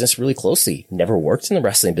wrestling business really closely. Never worked in the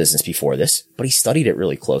wrestling business before this, but he studied it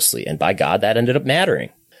really closely. And by God, that ended up mattering.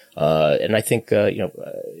 And I think,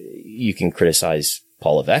 you can criticize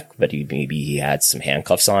Paul Levesque, but maybe he had some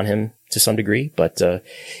handcuffs on him to some degree, but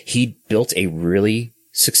he built a really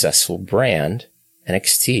successful brand,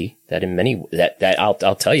 NXT, that in many that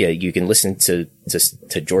I'll tell you, you can listen to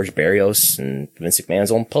George Barrios and Vince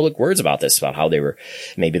McMahon's own public words about this, about how they're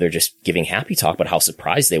just giving happy talk, but how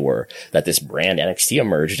surprised they were that this brand NXT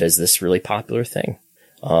emerged as this really popular thing.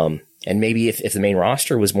 And maybe if the main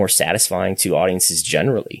roster was more satisfying to audiences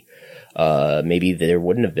generally, maybe there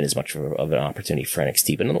wouldn't have been as much of an opportunity for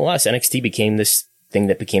NXT. But nonetheless, NXT became this thing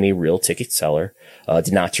that became a real ticket seller,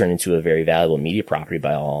 did not turn into a very valuable media property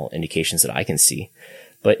by all indications that I can see.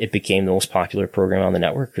 But it became the most popular program on the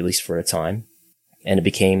network, at least for a time. And it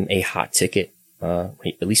became a hot ticket,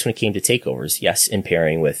 at least when it came to takeovers. Yes, in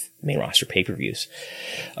pairing with main roster pay-per-views.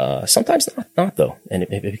 Sometimes not though. And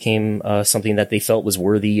it became something that they felt was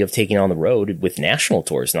worthy of taking on the road with national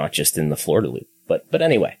tours, not just in the Florida loop. But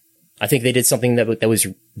anyway, I think they did something that was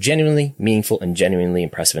genuinely meaningful and genuinely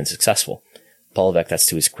impressive and successful. Paul Levesque, that's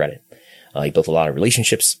to his credit. He built a lot of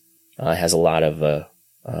relationships, has a lot of a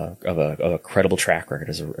credible track record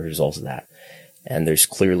as a result of that. And there's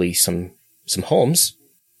clearly some homes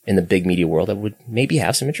in the big media world that would maybe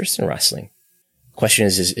have some interest in wrestling. Question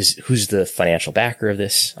is who's the financial backer of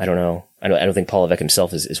this? I don't know. I don't think Paul Levesque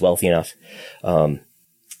himself is wealthy enough. I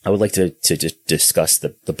would like to just discuss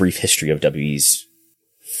the brief history of WWE's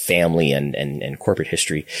family and corporate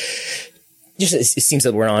history. Just it seems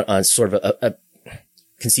that we're on sort of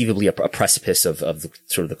conceivably a precipice of the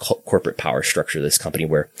sort of the corporate power structure of this company,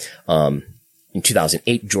 where in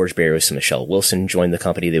 2008 George Barrios and Michelle Wilson joined the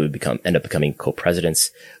company. They would end up becoming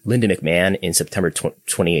co-presidents. Linda McMahon in September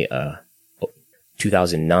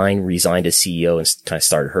 2009 resigned as CEO and kind of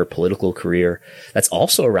started her political career. That's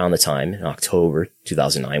also around the time in October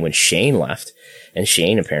 2009 when Shane left. And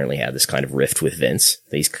Shane apparently had this kind of rift with Vince.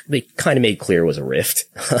 They kind of made clear was a rift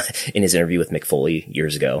in his interview with Mick Foley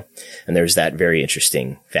years ago. And there's that very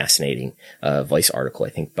interesting, fascinating Vice article, I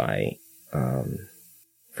think by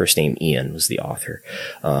first name Ian was the author,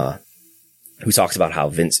 who talks about how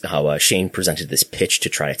Shane presented this pitch to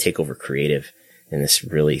try to take over creative in this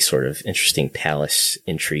really sort of interesting palace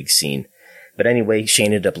intrigue scene. But anyway, Shane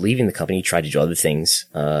ended up leaving the company, tried to do other things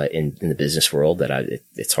in the business world that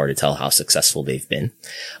it's hard to tell how successful they've been.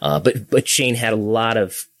 But Shane had a lot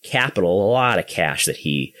of capital, a lot of cash that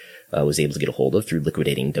he was able to get a hold of through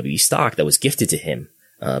liquidating WWE stock that was gifted to him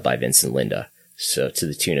by Vince and Linda. So to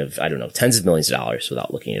the tune of, I don't know, tens of millions of dollars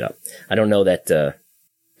without looking it up. I don't know that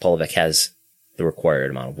Paul Levesque has the required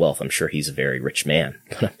amount of wealth. I'm sure he's a very rich man,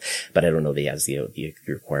 but I don't know that he has the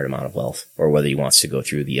required amount of wealth, or whether he wants to go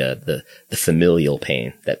through the familial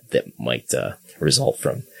pain that might result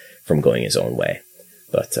from going his own way.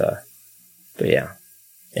 But yeah,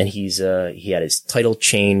 and he had his title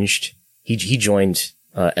changed. He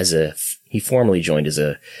formally joined as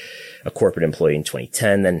a corporate employee in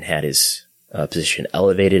 2010, then had his position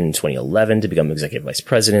elevated in 2011 to become executive vice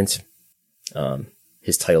president.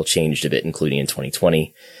 His title changed a bit, including in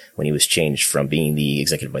 2020, when he was changed from being the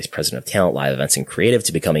executive vice president of talent, live events, and creative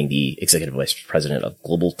to becoming the executive vice president of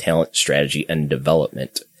global talent strategy and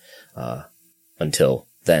development, until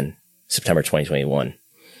then, September 2021.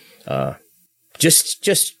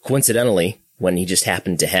 Just coincidentally, when he just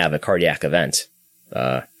happened to have a cardiac event,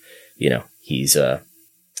 he's,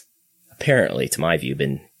 apparently, to my view,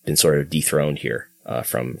 been sort of dethroned here,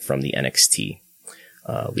 from the NXT,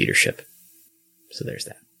 leadership. So there's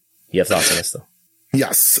that. You have thoughts on this, though?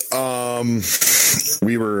 Yes.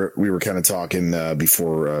 We were kind of talking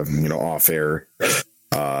before, off air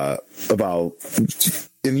about,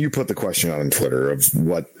 and you put the question out on Twitter of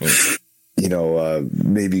what,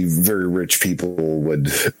 maybe very rich people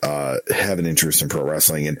would have an interest in pro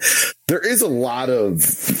wrestling. And there is a lot of,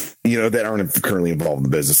 that aren't currently involved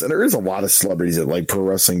in the business. And there is a lot of celebrities that like pro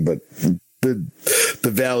wrestling, but the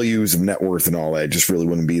values of net worth and all that just really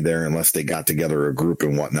wouldn't be there unless they got together a group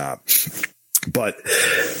and whatnot. But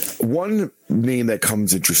one name that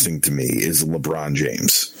comes interesting to me is LeBron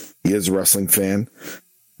James. He is a wrestling fan.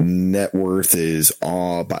 Net worth is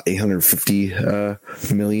about 850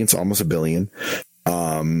 million, so almost $1 billion.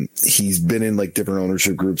 He's been in like different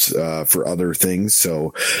ownership groups for other things,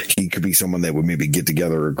 so he could be someone that would maybe get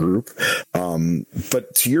together a group.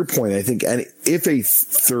 But to your point, I think if a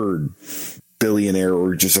third billionaire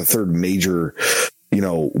or just a third major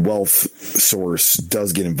wealth source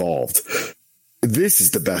does get involved, this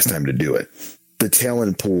is the best time to do it. The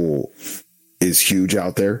talent pool is huge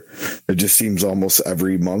out there. It just seems almost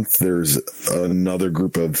every month there's another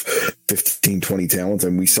group of 15, 20 talents.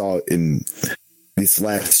 And we saw in these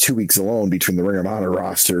last 2 weeks alone between the Ring of Honor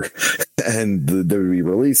roster and the WWE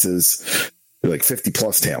releases, like 50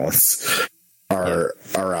 plus talents are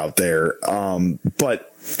out there.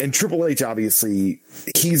 And Triple H, obviously,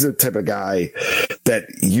 he's a type of guy that,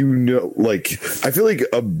 I feel like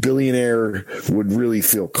a billionaire would really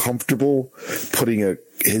feel comfortable putting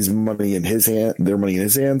his money in his hand, their money in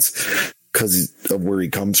his hands, because of where he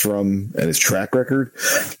comes from and his track record.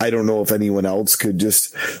 I don't know if anyone else could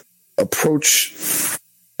just approach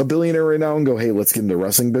a billionaire right now and go, hey, let's get into the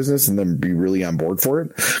wrestling business, and then be really on board for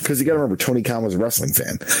it. Because you got to remember, Tony Khan was a wrestling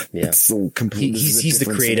fan. Yeah. So he's the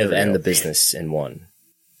creative scenario and the business in one.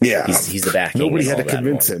 Yeah. He's the backing. Nobody had to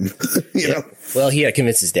convince him. you know? Well, he had to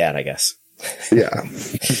convince his dad, I guess. Yeah.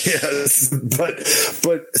 Yes. But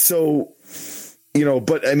so,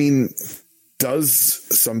 but I mean, does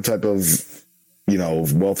some type of,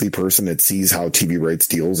 wealthy person that sees how TV rights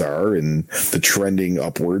deals are and the trending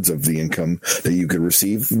upwards of the income that you could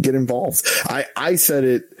receive get involved? I said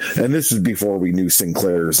it, and this was before we knew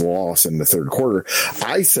Sinclair's loss in the third quarter.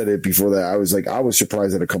 I said it before that. I was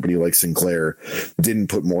surprised that a company like Sinclair didn't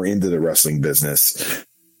put more into the wrestling business,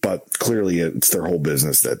 but clearly it's their whole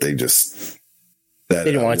business that they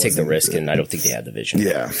didn't want to take the risk, and I don't think they had the vision.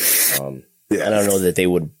 Yeah. I don't know that they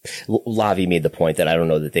would. Lavi made the point that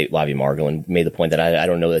Lavi Margolin made the point that I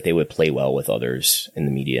don't know that they would play well with others in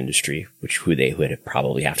the media industry, who they would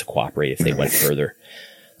probably have to cooperate if they went further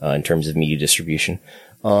in terms of media distribution.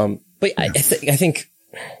 But I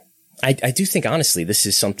do think honestly, this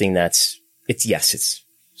is something it's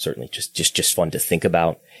certainly just fun to think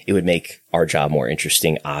about. It would make our job more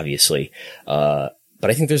interesting, obviously. But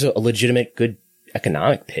I think there's a legitimate good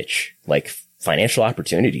economic pitch, like financial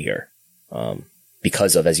opportunity here.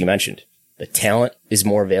 Because of, as you mentioned, the talent is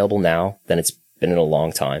more available now than it's been in a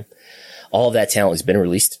long time. All of that talent has been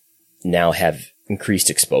released, now have increased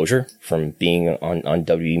exposure from being on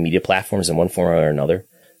WWE media platforms in one form or another.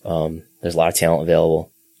 There's a lot of talent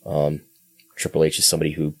available. Triple H is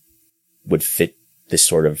somebody who would fit this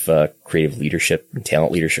sort of creative leadership and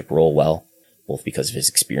talent leadership role well, both because of his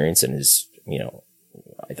experience and his,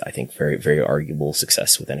 I think very, very arguable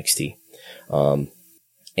success with NXT.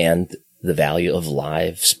 And the value of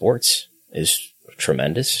live sports is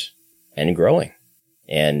tremendous and growing.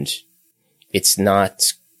 And it's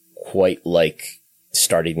not quite like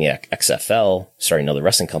starting the XFL, starting another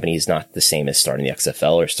wrestling company is not the same as starting the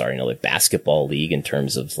XFL or starting another basketball league in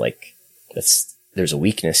terms of there's a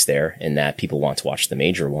weakness there in that people want to watch the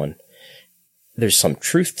major one. There's some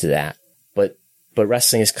truth to that, but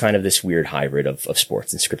wrestling is kind of this weird hybrid of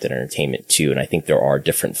sports and scripted entertainment too. And I think there are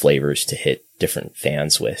different flavors to hit different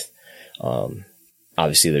fans with.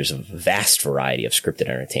 Obviously there's a vast variety of scripted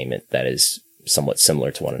entertainment that is somewhat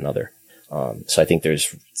similar to one another. So I think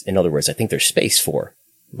there's space for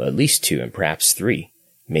at least 2 and perhaps 3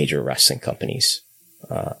 major wrestling companies.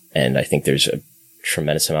 And I think there's a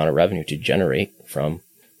tremendous amount of revenue to generate from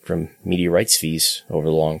media rights fees over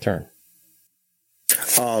the long term.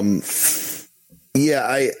 Yeah,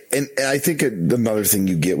 I think another thing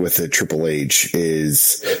you get with the Triple H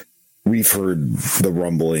is we've heard the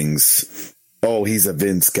rumblings. Oh, he's a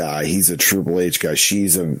Vince guy. He's a Triple H guy.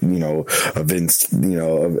 She's a Vince,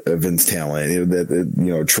 a Vince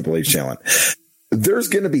talent, Triple H talent. There's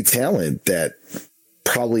going to be talent that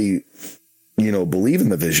probably, believe in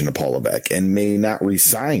the vision of Paul Levesque and may not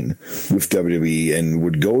resign with WWE and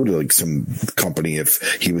would go to some company if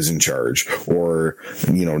he was in charge, or,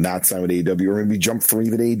 not sign with AEW, or maybe jump from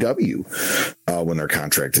even AEW when their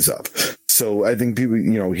contract is up. So I think people,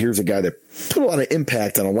 here's a guy that put a lot of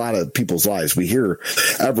impact on a lot of people's lives. We hear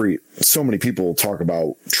so many people talk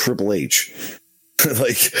about Triple H.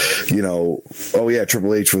 Oh yeah,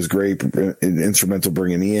 Triple H was great, instrumental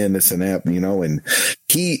bringing me in, this and that, and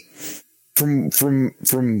he, from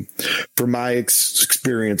my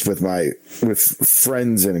experience with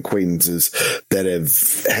friends and acquaintances that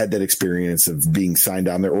have had that experience of being signed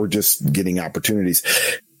on there or just getting opportunities,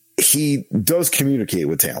 he does communicate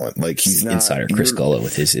with talent. Like he's not insider Chris Gullo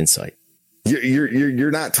with his insight.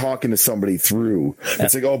 You're not talking to somebody through.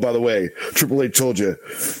 It's like, oh, by the way, Triple H told you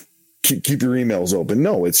keep your emails open.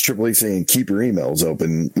 No, it's Triple H saying keep your emails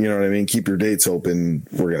open. You know what I mean? Keep your dates open.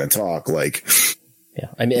 We're gonna talk. Yeah,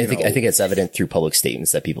 I mean, I think it's evident through public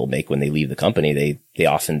statements that people make when they leave the company. They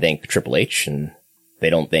often thank Triple H, and they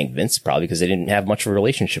don't thank Vince, probably because they didn't have much of a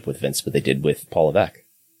relationship with Vince, but they did with Paul Levesque.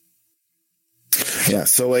 Yeah.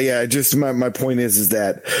 So just my point is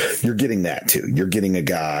that you're getting that too. You're getting a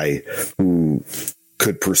guy who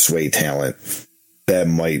could persuade talent that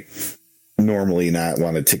might normally not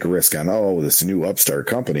want to take a risk on, this new upstart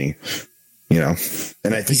company,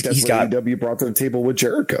 And I think that's what AEW brought to the table with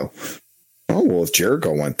Jericho. Oh, well, if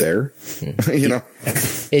Jericho went there,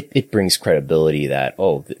 It brings credibility that,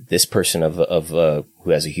 this person who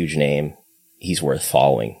has a huge name, he's worth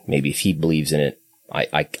following. Maybe if he believes in it,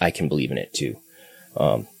 I can believe in it too.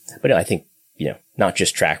 But I think, not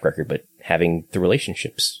just track record, but having the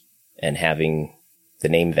relationships and having the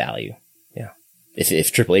name value. Yeah.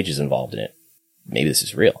 If Triple H is involved in it, maybe this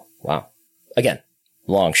is real. Wow. Again,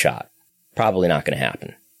 long shot. Probably not going to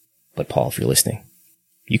happen. But Paul, if you're listening,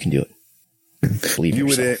 you can do it. Believe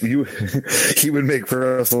yourself. He would make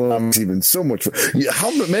WrestleNomics even so much.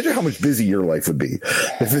 Imagine how much busy your life would be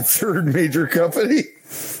if it's third major company.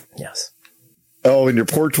 Yes. Oh, and your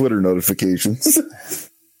poor Twitter notifications.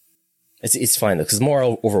 It's fine though, because the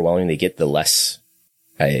more overwhelming they get, the less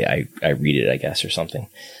I read it, I guess, or something.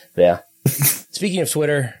 But yeah. Speaking of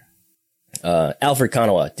Twitter, Alfred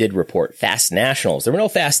Konuwa did report Fast Nationals. There were no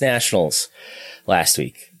Fast Nationals last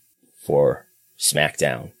week for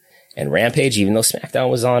SmackDown and Rampage, even though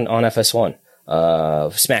SmackDown was on FS1.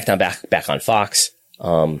 SmackDown back on Fox.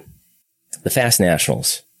 The Fast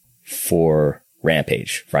Nationals for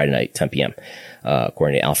Rampage, Friday night, 10 p.m.,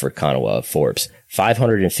 according to Alfred Konuwa of Forbes.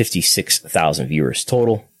 556,000 viewers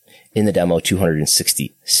total. In the demo,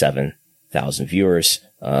 267,000 viewers.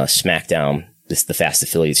 SmackDown, the Fast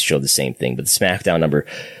affiliates showed the same thing, but the SmackDown number,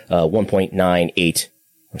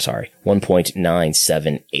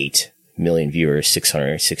 1.978 million viewers,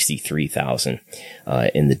 663,000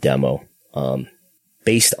 in the demo.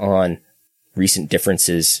 Based on recent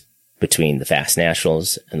differences between the Fast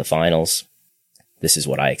Nationals and the finals, this is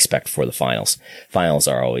what I expect for the finals. Finals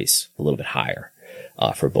are always a little bit higher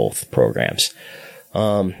for both programs.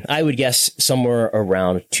 I would guess somewhere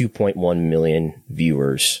around 2.1 million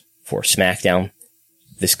viewers for SmackDown.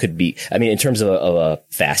 This could be, in terms of a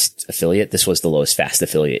Fast affiliate, this was the lowest Fast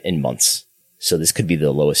affiliate in months. So this could be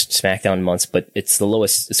the lowest SmackDown in months, but it's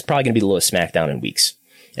probably going to be the lowest SmackDown in weeks,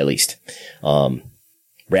 at least.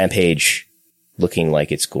 Rampage looking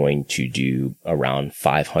like it's going to do around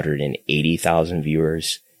 580,000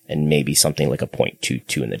 viewers and maybe something like a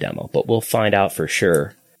 0.22 in the demo, but we'll find out for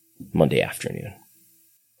sure Monday afternoon.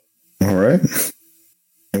 All right.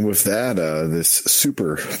 And with that, this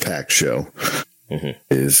super packed show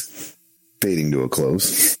is fading to a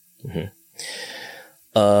close. Am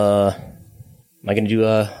I going to do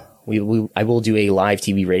I will do a live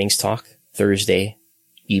TV ratings talk Thursday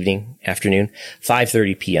afternoon,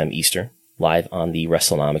 5:30 p.m. Eastern, live on the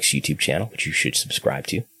WrestleNomics YouTube channel, which you should subscribe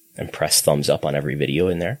to and press thumbs up on every video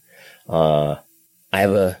in there. I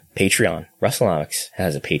have a Patreon. WrestleNomics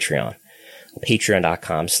has a Patreon.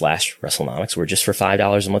 Patreon.com/WrestleNomics, where just for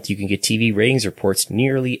 $5 a month, you can get TV ratings reports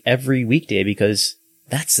nearly every weekday, because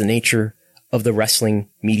that's the nature of the wrestling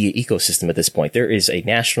media ecosystem at this point. There is a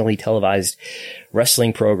nationally televised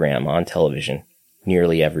wrestling program on television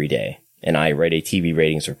nearly every day, and I write a TV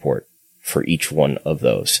ratings report for each one of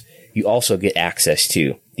those. You also get access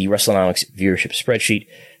to the WrestleNomics viewership spreadsheet,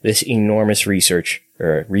 this enormous resource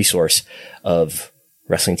of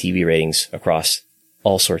wrestling TV ratings across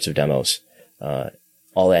all sorts of demos.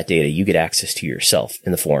 All that data you get access to yourself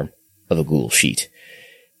in the form of a Google Sheet,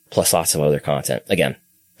 plus lots of other content. Again,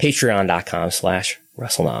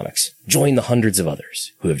 patreon.com/WrestleNomics. Join the hundreds of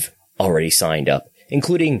others who have already signed up,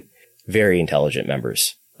 including very intelligent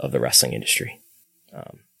members of the wrestling industry.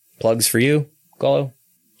 Plugs for you, Golo?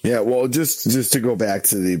 Yeah, well, just to go back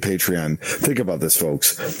to the Patreon, think about this,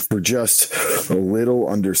 folks. For just a little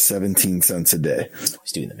under 17 cents a day.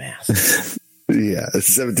 He's doing the math. Yeah,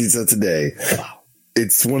 17 cents a day. Wow.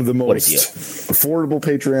 It's one of the most affordable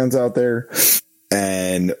Patreons out there,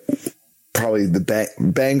 and probably the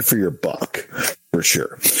bang for your buck, for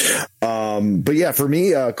sure. But yeah, for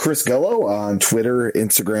me, Chris Gullo on Twitter,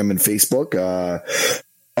 Instagram, and Facebook.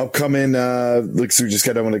 Upcoming, so we just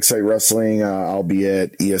got done with Excite Wrestling. I'll be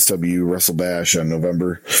at ESW Wrestle Bash on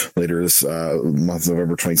later this month,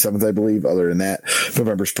 November 27th, I believe. Other than that,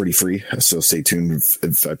 November's pretty free, so stay tuned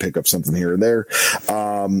if I pick up something here and there.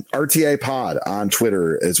 RTI Pod on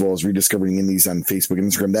Twitter, as well as Rediscovering Indies on Facebook and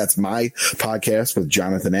Instagram. That's my podcast with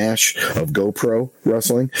Jonathan Ash of GoPro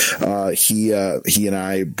Wrestling. He and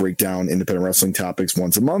I break down independent wrestling topics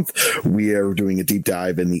once a month. We are doing a deep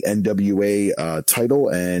dive in the NWA title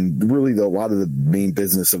and really a lot of the main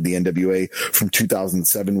business of the NWA from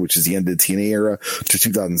 2007, which is the end of the TNA era, to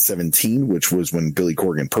 2017, which was when Billy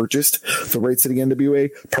Corgan purchased the rights to the NWA.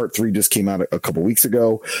 Part 3 just came out a couple weeks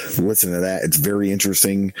ago. Listen to that. It's very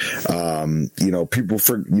interesting. People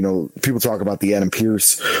talk about the Adam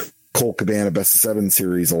Pearce, Colt Cabana Best of 7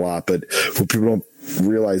 series a lot, but what people don't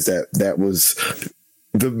realize that was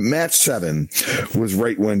the match 7 was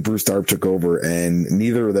right when Bruce Tharpe took over, and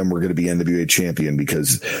neither of them were going to be NWA champion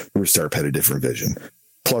because Bruce Tharpe had a different vision.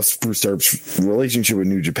 Plus Bruce Tharpe's relationship with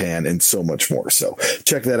New Japan and so much more. So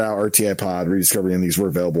check that out. RTI Pod, Rediscovering Indies. We're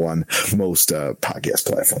available on most podcast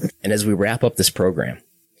platforms. And as we wrap up this program,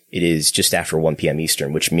 it is just after 1 p.m.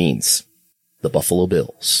 Eastern, which means the Buffalo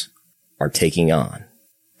Bills are taking on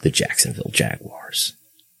the Jacksonville Jaguars.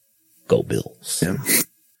 Go Bills. Yeah.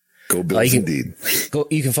 Go Bills, indeed.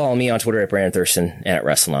 You can follow me on Twitter at Brandon Thurston and at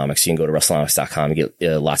WrestleNomics. You can go to WrestleNomics.com and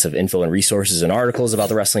get lots of info and resources and articles about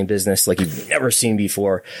the wrestling business like you've never seen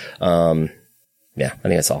before. I think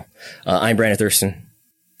that's all. I'm Brandon Thurston.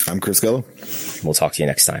 I'm Chris Gello. We'll talk to you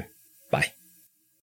next time.